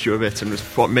abused you a bit and was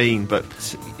quite mean, but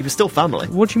he was still family.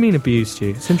 What do you mean abused you?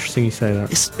 It's interesting you say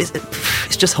that.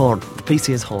 It's just hard. The PC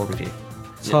is hard with you.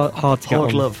 It's hard to get on.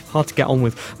 Love. Hard to get on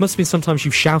with. Must have been sometimes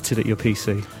you've shouted at your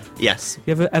PC. Yes.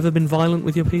 You ever been violent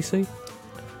with your PC?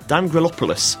 Dan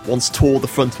Grilopoulos once tore the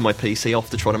front of my PC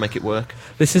off to try to make it work.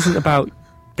 This isn't about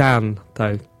Dan,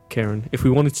 though, Kieran. If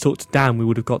we wanted to talk to Dan, we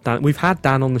would have got Dan. We've had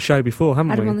Dan on the show before, haven't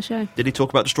we? Had him on the show. Did he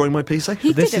talk about destroying my PC?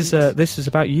 He this didn't. This is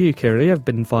about you, Kieran. Have you ever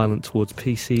been violent towards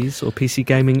PCs or PC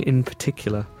gaming in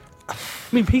particular? I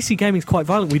mean, PC gaming is quite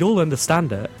violent. We'd all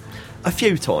understand it. A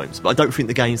few times, but I don't think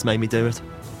the games made me do it.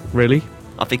 Really?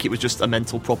 I think it was just a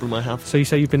mental problem I have. So you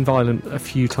say you've been violent a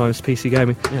few times to PC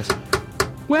gaming? Yes.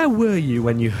 Where were you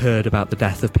when you heard about the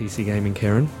death of PC gaming,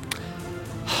 Kieran?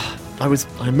 I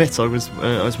admit I was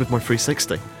with my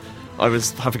 360. I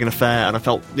was having an affair and I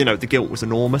felt, the guilt was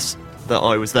enormous that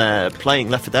I was there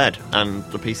playing Left 4 Dead and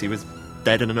the PC was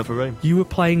dead in another room. You were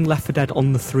playing Left 4 Dead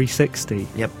on the 360?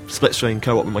 Yep, split screen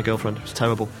co-op with my girlfriend. It was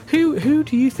terrible. Who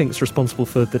do you think's responsible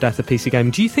for the death of PC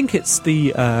gaming? Do you think it's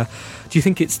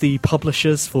the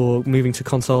publishers for moving to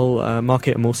console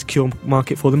market, a more secure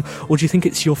market for them, or do you think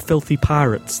it's your filthy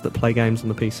pirates that play games on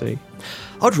the PC?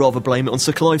 I'd rather blame it on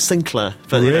Sir Clive Sinclair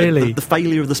for really? the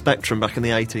failure of the Spectrum back in the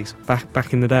 80s.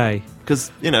 Back in the day?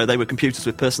 Because, they were computers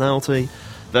with personality,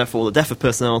 therefore the death of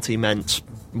personality meant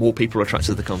more people were attracted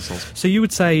to the consoles. So you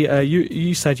would say,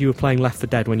 you said you were playing Left 4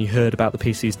 Dead when you heard about the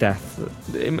PC's death,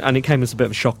 and it came as a bit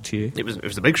of a shock to you. It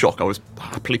was a big shock. I was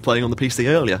happily playing on the PC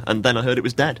earlier, and then I heard it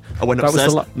was dead. I went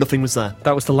upstairs, nothing was there.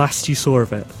 That was the last you saw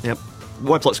of it? Yep. The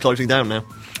website's closing down now.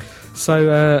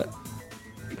 So,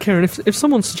 Kieran, if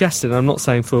someone suggested, and I'm not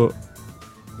saying for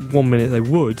 1 minute they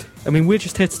would, I mean, we're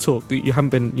just here to talk, you're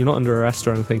not under arrest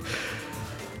or anything,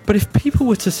 but if people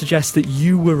were to suggest that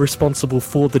you were responsible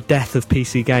for the death of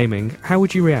PC gaming, how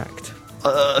would you react?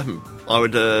 I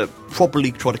would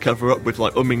probably try to cover up with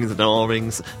ummings and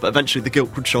ahhings, but eventually the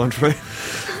guilt would shine through.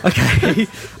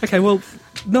 Okay, well,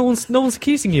 no one's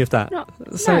accusing you of that,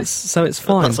 so it's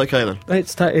fine. That's okay then.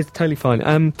 It's totally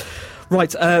fine.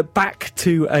 Right, back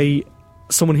to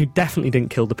someone who definitely didn't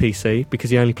kill the PC because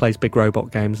he only plays big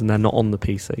robot games and they're not on the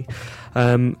PC.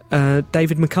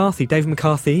 David McCarthy. David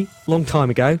McCarthy, long time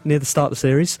ago, near the start of the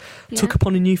series, took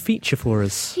upon a new feature for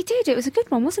us. He did. It was a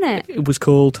good one, wasn't it? It was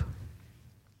called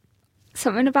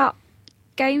something about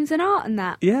games and art and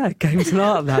that. Yeah, games and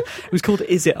art and that. It was called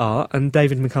Is It Art? And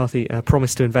David McCarthy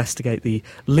promised to investigate the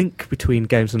link between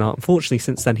games and art. Unfortunately,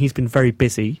 since then, he's been very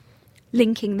busy.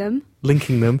 Linking them.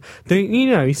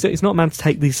 He's not a man to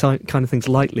take these kind of things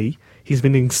lightly. He's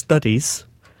been doing studies,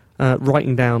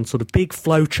 writing down sort of big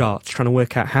flow charts, trying to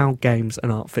work out how games and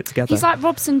art fit together. He's like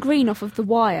Robson Green off of The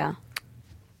Wire.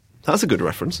 That's a good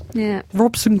reference. Yeah.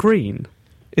 Robson Green?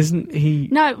 Isn't he...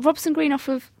 No, Robson Green off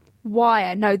of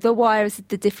Wire. No, The Wire is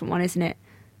the different one, isn't it?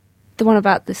 The one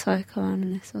about the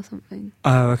psychoanalyst or something.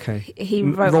 Oh, okay. He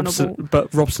wrote Robson, on a wall.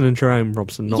 But Robson and Jerome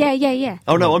Robson, not... Yeah.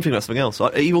 Oh, no, I'm thinking about something else.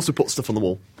 He also put stuff on the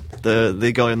wall.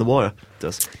 The guy on The Wire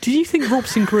does. Did you think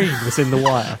Robson Green was in The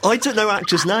Wire? I don't know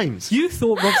actors' names. You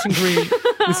thought Robson Green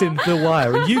was in The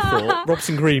Wire, and you thought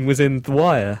Robson Green was in The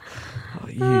Wire. Oh,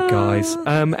 you guys.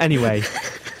 Anyway.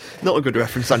 Not a good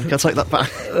reference, Andy. Can I take that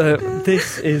back?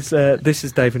 This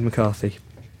is David McCarthy.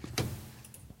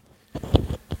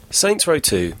 Saints Row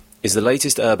 2 is the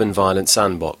latest urban violence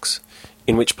sandbox,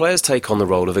 in which players take on the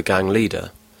role of a gang leader,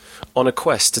 on a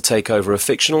quest to take over a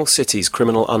fictional city's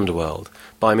criminal underworld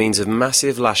by means of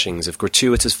massive lashings of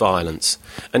gratuitous violence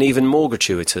and even more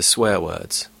gratuitous swear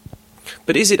words.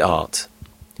 But is it art?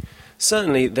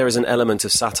 Certainly there is an element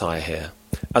of satire here,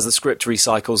 as the script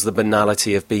recycles the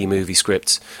banality of B-movie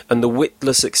scripts and the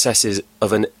witless excesses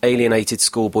of an alienated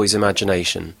schoolboy's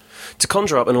imagination to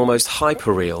conjure up an almost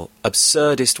hyper-real,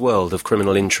 absurdist world of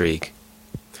criminal intrigue.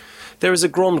 There is a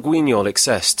Grand Guignol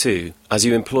excess, too, as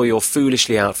you employ your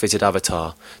foolishly outfitted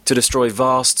avatar to destroy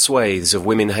vast swathes of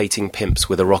women-hating pimps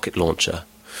with a rocket launcher,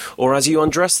 or as you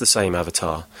undress the same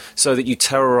avatar so that you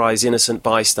terrorise innocent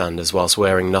bystanders whilst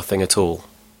wearing nothing at all.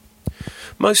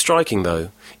 Most striking,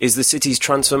 though, is the city's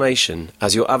transformation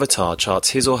as your avatar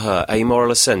charts his or her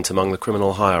amoral ascent among the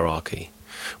criminal hierarchy,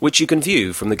 which you can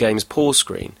view from the game's pause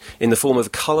screen in the form of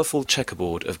a colourful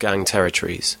checkerboard of gang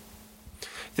territories.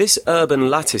 This urban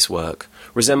lattice work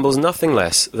resembles nothing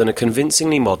less than a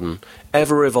convincingly modern,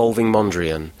 ever-evolving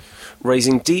Mondrian,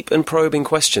 raising deep and probing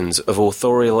questions of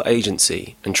authorial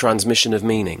agency and transmission of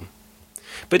meaning.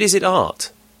 But is it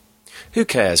art? Who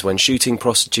cares when shooting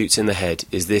prostitutes in the head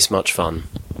is this much fun?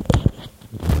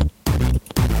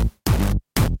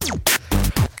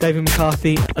 David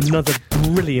McCarthy, another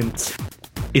brilliant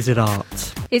Is It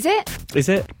Art? Is it? Is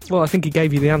it? Well, I think he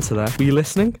gave you the answer there. Were you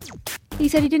listening? He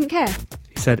said he didn't care.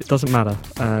 He said it doesn't matter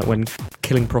when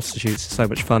killing prostitutes is so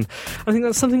much fun. I think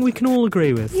that's something we can all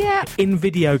agree with. Yeah. In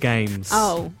video games.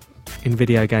 Oh. In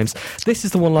video games. This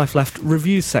is the One Life Left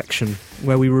review section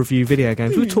where we review video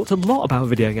games. We've talked a lot about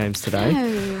video games today.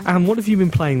 Oh. And what have you been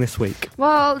playing this week?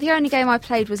 Well, the only game I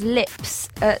played was Lips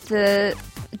at the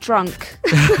Drunk.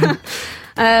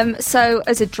 So,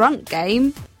 as a drunk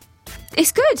game,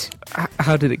 it's good.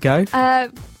 How did it go?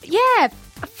 Yeah,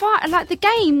 fine. Like, the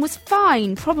game was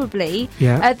fine, probably.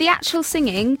 Yeah. The actual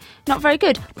singing, not very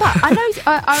good. But I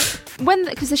know,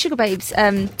 because the Sugar Babes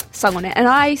sung on it, and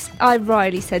I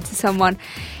wryly said to someone,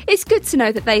 it's good to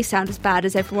know that they sound as bad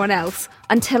as everyone else,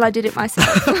 until I did it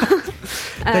myself.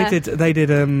 They did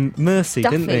Mercy,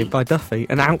 Duffy. didn't they, by Duffy,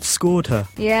 and outscored her.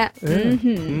 Yeah.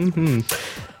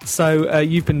 So,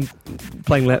 you've been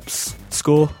playing Lips.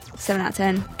 Score? 7 out of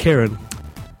 10. Kieran?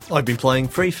 I've been playing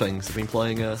 3 things. I've been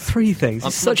playing... 3 things?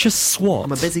 It's such a swat.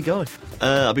 I'm a busy guy.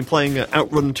 I've been playing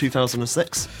Outrun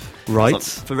 2006. Right.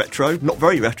 For retro. Not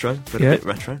very retro, but a bit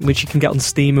retro. Which you can get on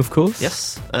Steam, of course.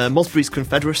 Yes. Mosbury's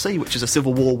Confederacy, which is a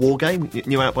Civil War game,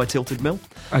 new out by Tilted Mill.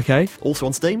 Okay. Also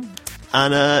on Steam.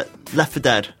 And Left 4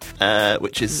 Dead,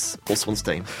 which is also on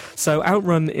Steam. So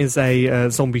Outrun is a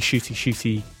zombie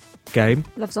shooty game.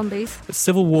 Love zombies.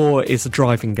 Civil War is a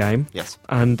driving game. Yes.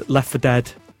 And Left 4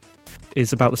 Dead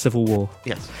is about the Civil War.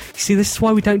 Yes. You see, this is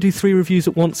why we don't do 3 reviews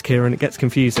at once, Kieran. It gets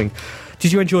confusing.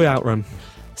 Did you enjoy Outrun?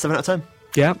 7 out of 10.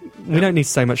 Yeah, we don't need to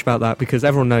say much about that because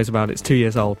everyone knows about it. It's 2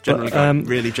 years old.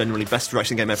 Generally, generally best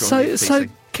racing game ever on PC. So,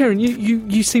 Kieran,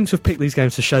 you seem to have picked these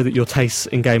games to show that your tastes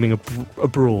in gaming are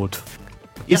abroad.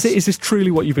 Yes. Is this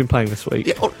truly what you've been playing this week?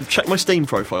 Yeah, check my Steam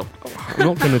profile. I'm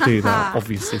not going to do that,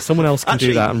 obviously. Someone else can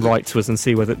do that and write to us and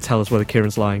tell us whether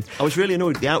Kieran's lying. I was really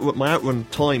annoyed. My Outrun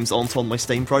times aren't on my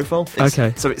Steam profile.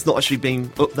 Okay. So it's not actually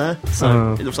been up there.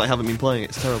 So it looks like I haven't been playing it.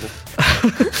 It's terrible.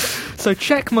 So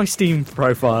check my Steam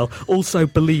profile. Also,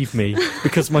 believe me,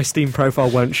 because my Steam profile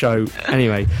won't show.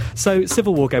 Anyway, so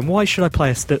Civil War game. Why should I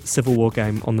play a Civil War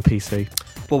game on the PC?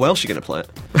 Well, where else are you going to play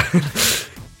it?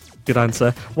 Good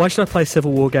answer. Why should I play a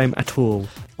Civil War game at all?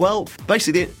 Well,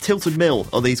 basically, Tilted Mill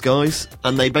are these guys,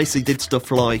 and they basically did stuff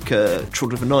like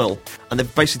Children of the Nile, and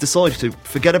they've basically decided to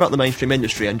forget about the mainstream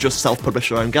industry and just self-publish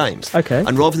their own games. Okay.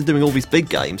 And rather than doing all these big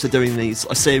games, they're doing a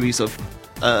series of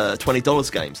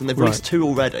 $20 games, and they've released 2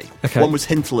 already. Okay. One was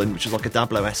Hinterland, which is like a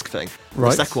Diablo-esque thing. Right.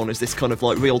 The second one is this kind of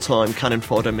like real-time cannon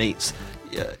fodder meets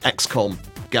XCOM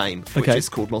game, which is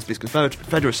called Mosby's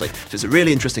Confederacy. So it's a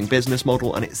really interesting business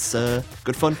model, and it's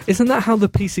good fun. Isn't that how the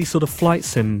PC sort of flight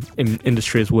sim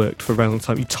industry has worked for a very long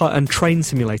time? And train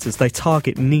simulators, they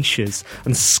target niches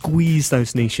and squeeze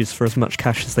those niches for as much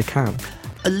cash as they can.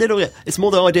 A little bit. It's more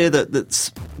the idea that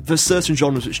there's certain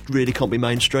genres which really can't be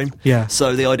mainstream. Yeah.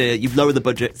 So the idea, you lower the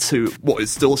budget to what is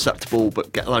still acceptable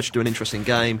but allows you to do an interesting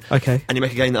game. Okay. And you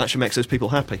make a game that actually makes those people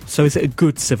happy. So is it a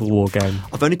good Civil War game?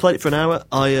 I've only played it for an hour.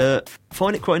 I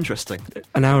find it quite interesting.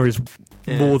 An hour is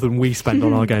more than we spend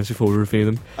on our games before we review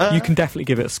them. You can definitely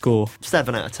give it a score.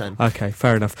 7 out of 10. Okay,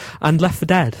 fair enough. And Left 4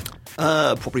 Dead?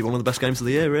 Probably one of the best games of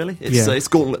the year, really. It's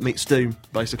Gauntlet meets Doom,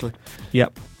 basically.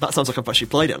 Yep. That sounds like I've actually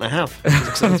played it, and I have.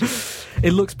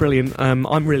 It looks brilliant.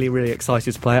 I'm really, really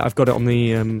excited to play it. I've got it on the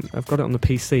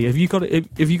PC. Have you got it?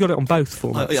 Have you got it on both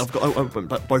formats? Yeah, I've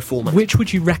got both formats. Which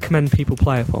would you recommend people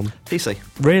play it on? PC.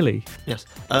 Really? Yes.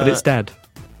 But it's dead.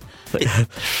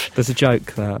 There's a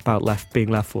joke about being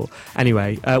Left 4.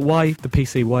 Anyway, why the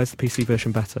PC? Why is the PC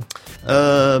version better?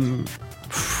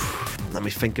 Let me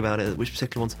think about it. Which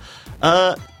particular ones?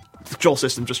 The control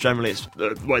system, just generally, it's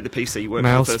the way the PC works.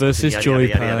 Mouse versus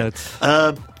joypad.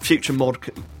 Future mod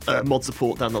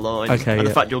support down the line. Okay, and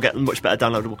the fact you'll get much better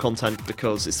downloadable content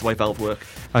because it's the way Valve work.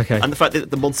 Okay. And the fact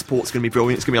that the mod support's going to be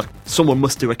brilliant. It's going to be like someone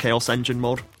must do a Chaos Engine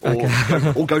mod or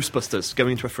Ghostbusters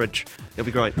going into a fridge. It'll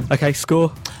be great. Okay,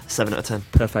 score? 7 out of 10.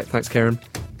 Perfect. Thanks, Kieran.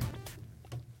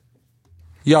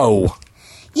 Yo.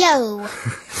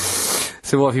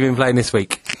 So what have you been playing this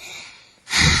week?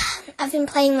 I've been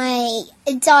playing my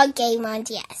dog game on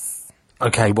DS.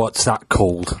 Okay, what's that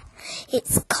called?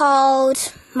 It's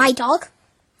called My Dog.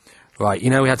 Right,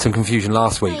 we had some confusion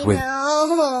last week with...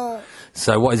 No.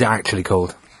 So what is it actually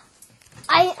called?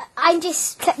 I'm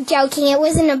just joking. It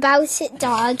wasn't about a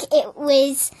dog. It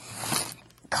was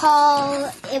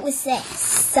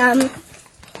this.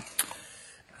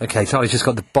 Okay, Charlie's just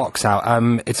got the box out.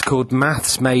 It's called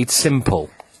Maths Made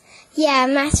Simple. Yeah,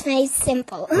 Maths Made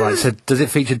Simple. Right, so does it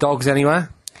feature dogs anywhere?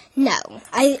 No,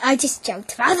 I just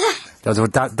joked about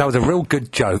that. That was a real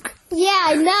good joke. Yeah,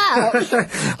 I know.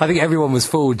 I think everyone was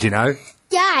fooled, Yeah,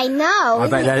 I know.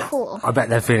 Isn't it cool? I bet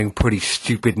they're feeling pretty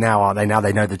stupid now, aren't they? Now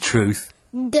they know the truth.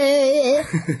 Duh.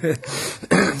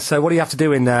 So what do you have to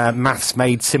do in Maths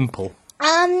Made Simple?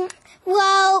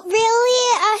 Well, really,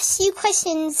 it asks you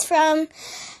questions from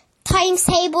times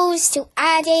tables to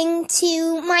adding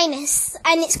to minus,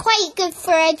 and it's quite good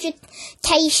for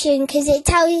education because it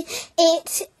tells you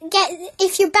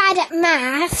if you're bad at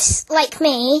maths like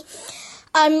me,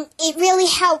 it really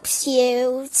helps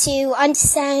you to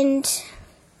understand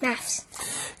maths.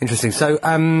 Interesting. So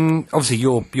obviously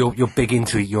you're big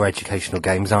into your educational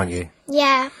games, aren't you?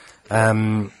 Yeah.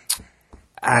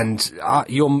 And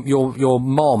your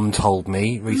mom told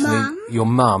me recently. Mum? Your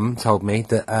mum told me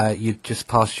that you just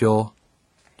passed you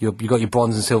got your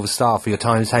bronze and silver star for your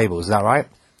times tables. Is that right?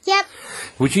 Yep.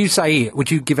 Would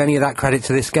you give any of that credit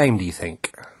to this game? Do you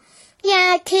think?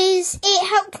 Yeah, because it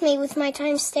helped me with my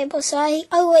times table, so I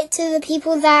owe it to the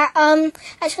people that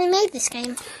actually made this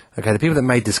game. Okay, the people that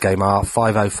made this game are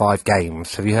 505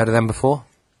 Games. Have you heard of them before?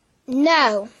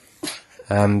 No.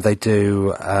 They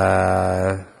do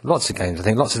lots of games. I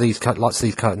think lots of these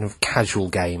kind of casual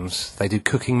games. They do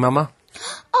Cooking Mama.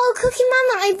 Oh, Cooking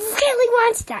Mama! I really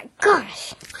wanted that.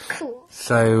 Gosh, cool.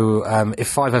 So if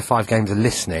 505 Games are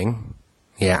listening,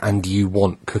 and you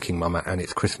want Cooking Mama, and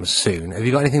it's Christmas soon, have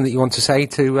you got anything that you want to say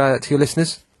to your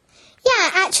listeners? Yeah,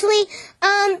 actually,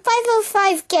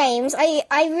 505 Games. I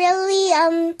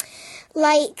really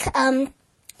like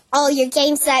all your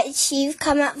games that you've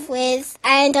come up with,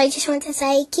 and I just want to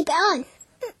say, keep it on.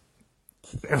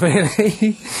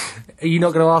 Really? Are you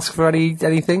not going to ask for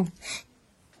anything?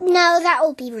 No, that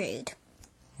will be rude.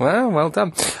 Well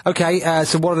done. Okay,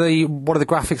 so what are the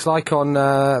graphics like on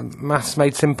Maths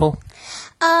Made Simple?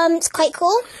 It's quite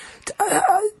cool.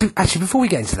 Actually, before we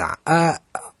get into that,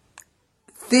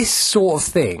 this sort of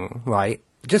thing, right?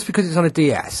 Just because it's on a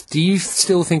DS, do you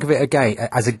still think of it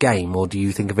as a game, or do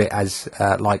you think of it as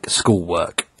like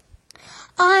schoolwork?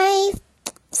 I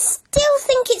still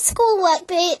think it's schoolwork,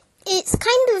 but it's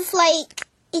kind of like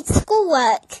it's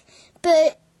schoolwork,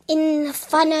 but in a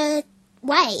funny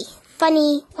way.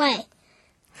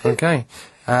 Okay.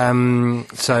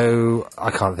 So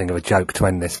I can't think of a joke to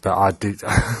end this, but I do.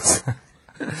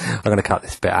 I'm going to cut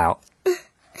this bit out.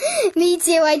 Me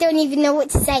too. I don't even know what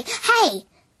to say. Hey.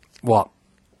 What?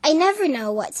 I never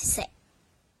know what to say.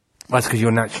 That's because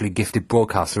you're a naturally gifted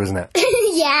broadcaster, isn't it?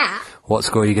 Yeah. What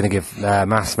score are you going to give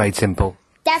Maths Made Simple?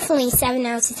 Definitely 7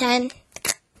 out of 10.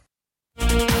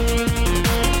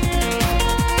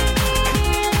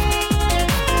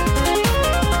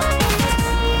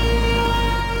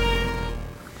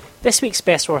 This week's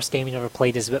best worst game you never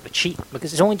played is a bit of a cheat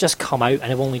because it's only just come out and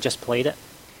I've only just played it.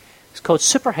 It's called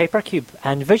Super Hypercube,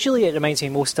 and visually it reminds me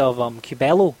most of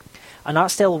Cubello, an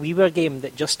art style WiiWare game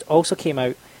that just also came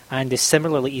out and is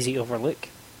similarly easy to overlook.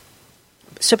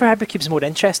 But Super Hypercube is more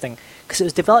interesting because it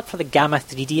was developed for the Gamma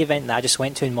 3D event that I just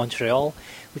went to in Montreal,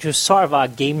 which was sort of a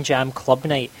game jam club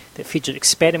night that featured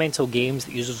experimental games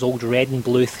that used those old red and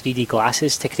blue 3D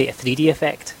glasses to create a 3D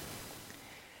effect.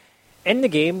 In the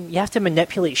game, you have to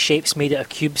manipulate shapes made out of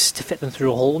cubes to fit them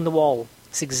through a hole in the wall.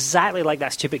 It's exactly like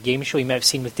that stupid game show you might have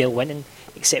seen with Dale Winton,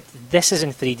 except this is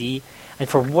in 3D, and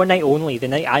for one night only, the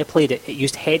night I played it, it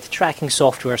used head tracking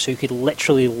software so you could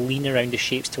literally lean around the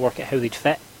shapes to work out how they'd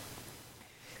fit.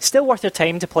 Still worth your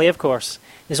time to play, of course.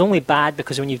 It's only bad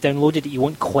because when you've downloaded it, you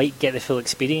won't quite get the full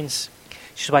experience.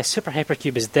 Which is why Super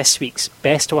Hypercube is this week's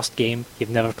best worst game you've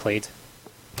never played.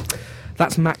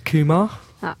 That's Matt Kumar.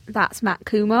 That's Matt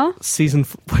Kumar.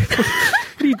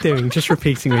 What are you doing? Just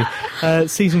repeating me.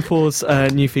 Season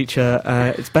 4's new feature,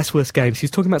 it's Best Worst Games.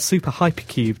 He's talking about Super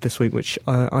Hypercube this week, which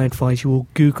I advise you all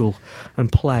Google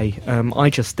and play. I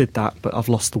just did that, but I've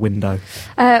lost the window.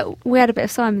 We had a bit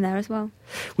of Simon there as well.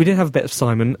 We did have a bit of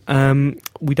Simon.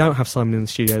 We don't have Simon in the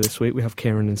studio this week. We have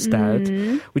Kieran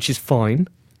instead, which is fine.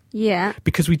 Yeah.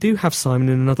 Because we do have Simon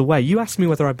in another way. You asked me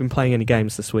whether I've been playing any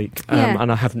games this week,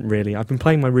 and I haven't really. I've been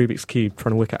playing my Rubik's Cube,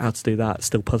 trying to work out how to do that. It's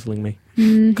still puzzling me.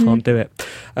 Can't do it.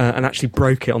 And actually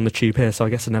broke it on the tube here, so I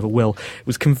guess I never will. It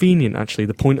was convenient, actually.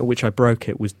 The point at which I broke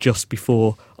it was just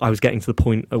before I was getting to the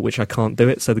point at which I can't do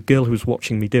it. So the girl who was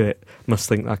watching me do it must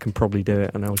think I can probably do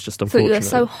it, and I was just unfortunate.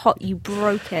 So you were so hot you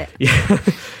broke it. Yeah.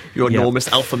 Your enormous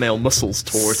alpha male muscles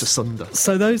tore it asunder.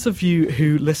 So those of you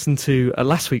who listened to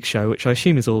last week's show, which I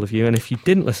assume is all of you, and if you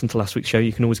didn't listen to last week's show,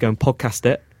 you can always go and podcast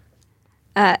it.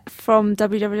 From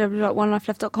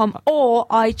www.onelifeleft.com or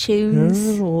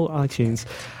iTunes. Or iTunes,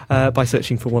 by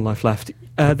searching for One Life Left.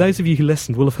 Those of you who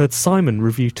listened will have heard Simon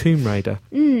review Tomb Raider,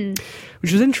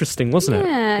 which was interesting, wasn't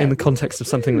it? In the context of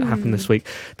something that happened this week.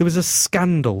 There was a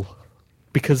scandal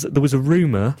because there was a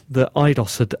rumour that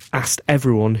Eidos had asked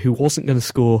everyone who wasn't going to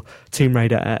score Tomb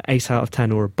Raider at 8 out of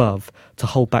 10 or above to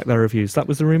hold back their reviews. That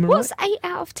was the rumour, What's right? 8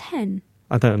 out of 10?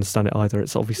 I don't understand it either.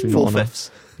 It's obviously not on 4/5.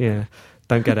 Yeah,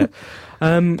 don't get it.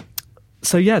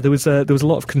 So yeah, there was a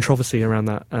lot of controversy around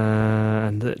that,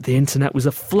 and the internet was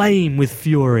aflame with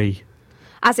fury.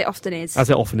 As it often is. As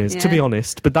it often is, to be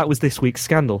honest. But that was this week's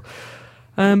scandal.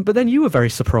 But then you were very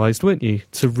surprised, weren't you,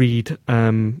 to read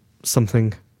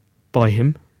something by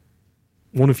him?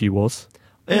 One of you was.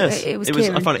 Yes, it was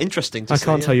I found it interesting to I see,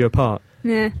 can't tell you apart.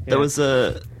 Yeah. There was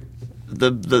the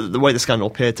way the scandal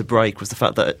appeared to break was the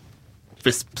fact that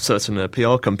this certain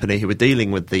PR company who were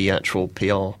dealing with the actual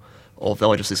PR of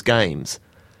Eidos' games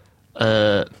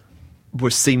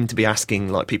seemed to be asking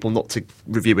like people not to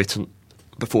review it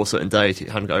before a certain date. It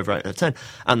hadn't got over 8 out of 10,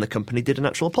 and the company did an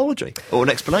actual apology or an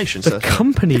explanation. The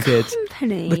company did.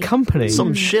 The company.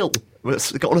 Some shill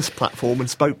got on this platform and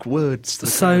spoke words. To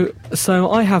the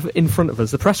So I have in front of us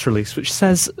the press release, which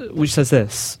says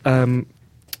this.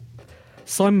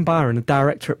 Simon Byron, a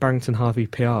director at Barrington Harvey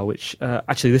PR, which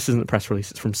actually this isn't the press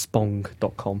release, it's from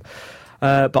spong.com.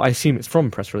 But I assume it's from a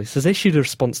press release, has issued a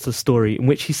response to the story in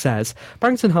which he says,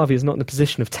 Barrington Harvey is not in a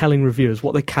position of telling reviewers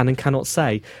what they can and cannot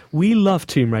say. We love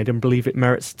Tomb Raider and believe it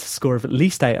merits a score of at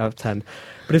least 8 out of 10.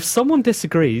 But if someone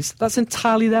disagrees, that's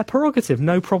entirely their prerogative.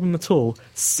 No problem at all.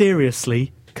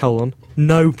 Seriously,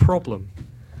 no problem.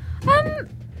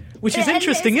 Which is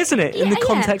interesting, isn't it, in the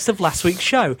context of last week's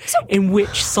show, in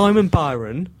which Simon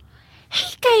Byron...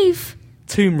 He gave...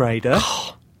 Tomb Raider...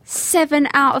 7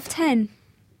 out of 10.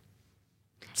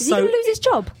 Is he going to lose his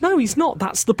job? No, he's not.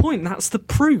 That's the point. That's the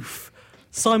proof.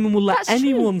 Simon will let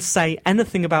anyone say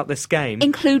anything about this game.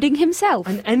 Including himself.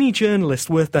 And any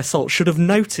journalist worth their salt should have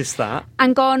noticed that.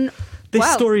 And gone... This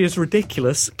story is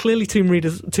ridiculous. Clearly Tomb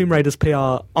Raider's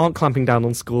PR aren't clamping down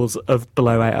on scores of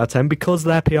below 8 out of 10 because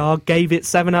their PR gave it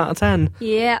 7 out of 10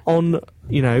 on,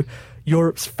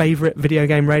 Europe's favourite video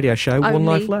game radio show, One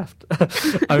Life Left.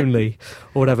 Only.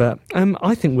 Or whatever.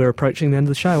 I think we're approaching the end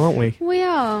of the show, aren't we? We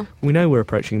are. We know we're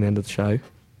approaching the end of the show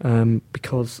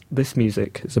because this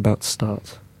music is about to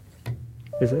start.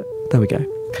 Is it? There we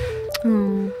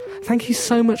go. Thank you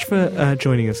so much for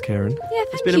joining us, Kieran. Yeah, thank you,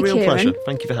 It's been a real Kieran. pleasure.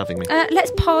 Thank you for having me.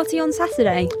 Let's party on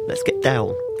Saturday. Let's get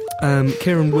down.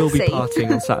 Kieran will be see.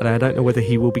 partying on Saturday. I don't know whether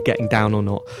he will be getting down or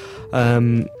not.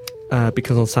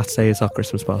 Because on Saturday is our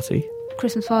Christmas party.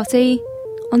 Christmas party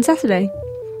on Saturday.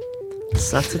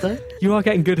 Saturday? You are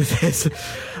getting good at this.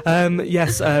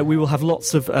 Yes, we will have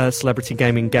lots of celebrity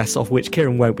gaming guests, of which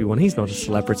Kieran won't be one. He's not a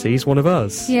celebrity, he's one of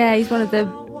us. Yeah, he's one of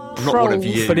the I'm not one of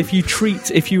you. But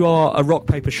if you are a rock,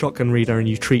 paper, shotgun reader and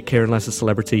you treat Kieran as a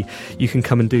celebrity, you can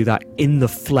come and do that in the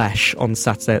flesh on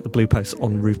Saturday at the Blue Post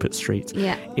on Rupert Street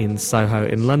in Soho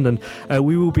in London.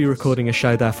 We will be recording a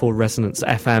show there for Resonance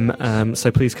FM, so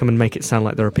please come and make it sound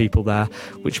like there are people there,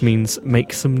 which means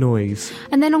make some noise.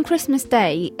 And then on Christmas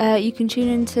Day, you can tune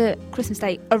into Christmas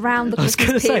Day around the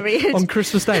Christmas period. On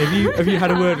Christmas Day, have you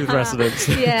had a word with Resonance?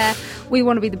 Yeah, we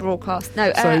want to be the broadcast.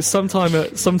 No, so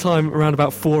sometime around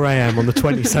about 4 4 a.m. on the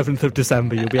 27th of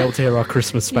December, you'll be able to hear our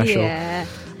Christmas special. Yeah.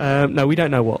 No, we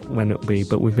don't know when it'll be,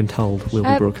 but we've been told we'll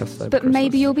be broadcast over But Christmas.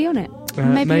 maybe you'll be on it.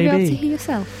 Maybe you'll be able to hear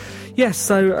yourself. Yes,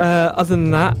 so other than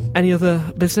that, any other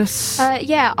business?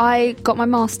 Yeah, I got my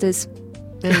Masters.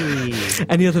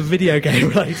 Any other video game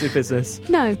related business?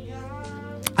 No.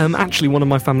 Actually, one of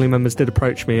my family members did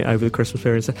approach me over the Christmas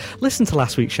period and said, "Listen to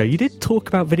last week's show. You did talk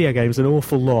about video games an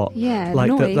awful lot. Yeah,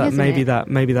 like annoying, that. isn't Maybe it?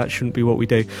 maybe that shouldn't be what we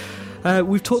do."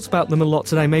 We've talked about them a lot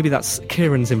today. Maybe that's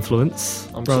Kieran's influence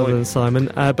rather than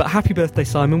Simon. But happy birthday,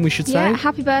 Simon, we should say. Yeah,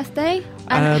 happy birthday.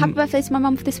 And happy birthday to my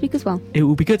mum for this week as well. It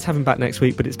will be good to have him back next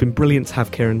week, but it's been brilliant to have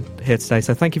Kieran here today.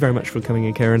 So thank you very much for coming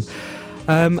in, Kieran.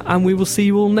 And we will see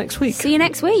you all next week. See you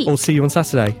next week. Or see you on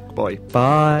Saturday. Bye.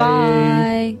 Bye.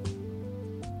 Bye.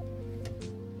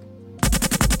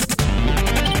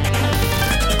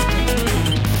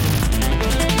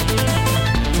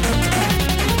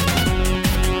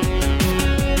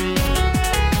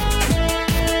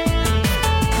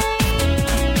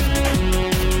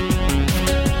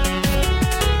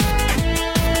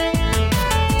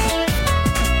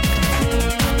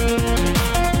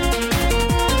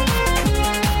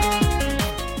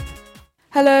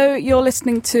 Hello, you're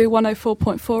listening to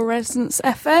 104.4 Resonance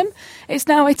FM. It's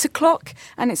now 8 o'clock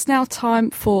and it's now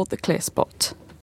time for the Clear Spot.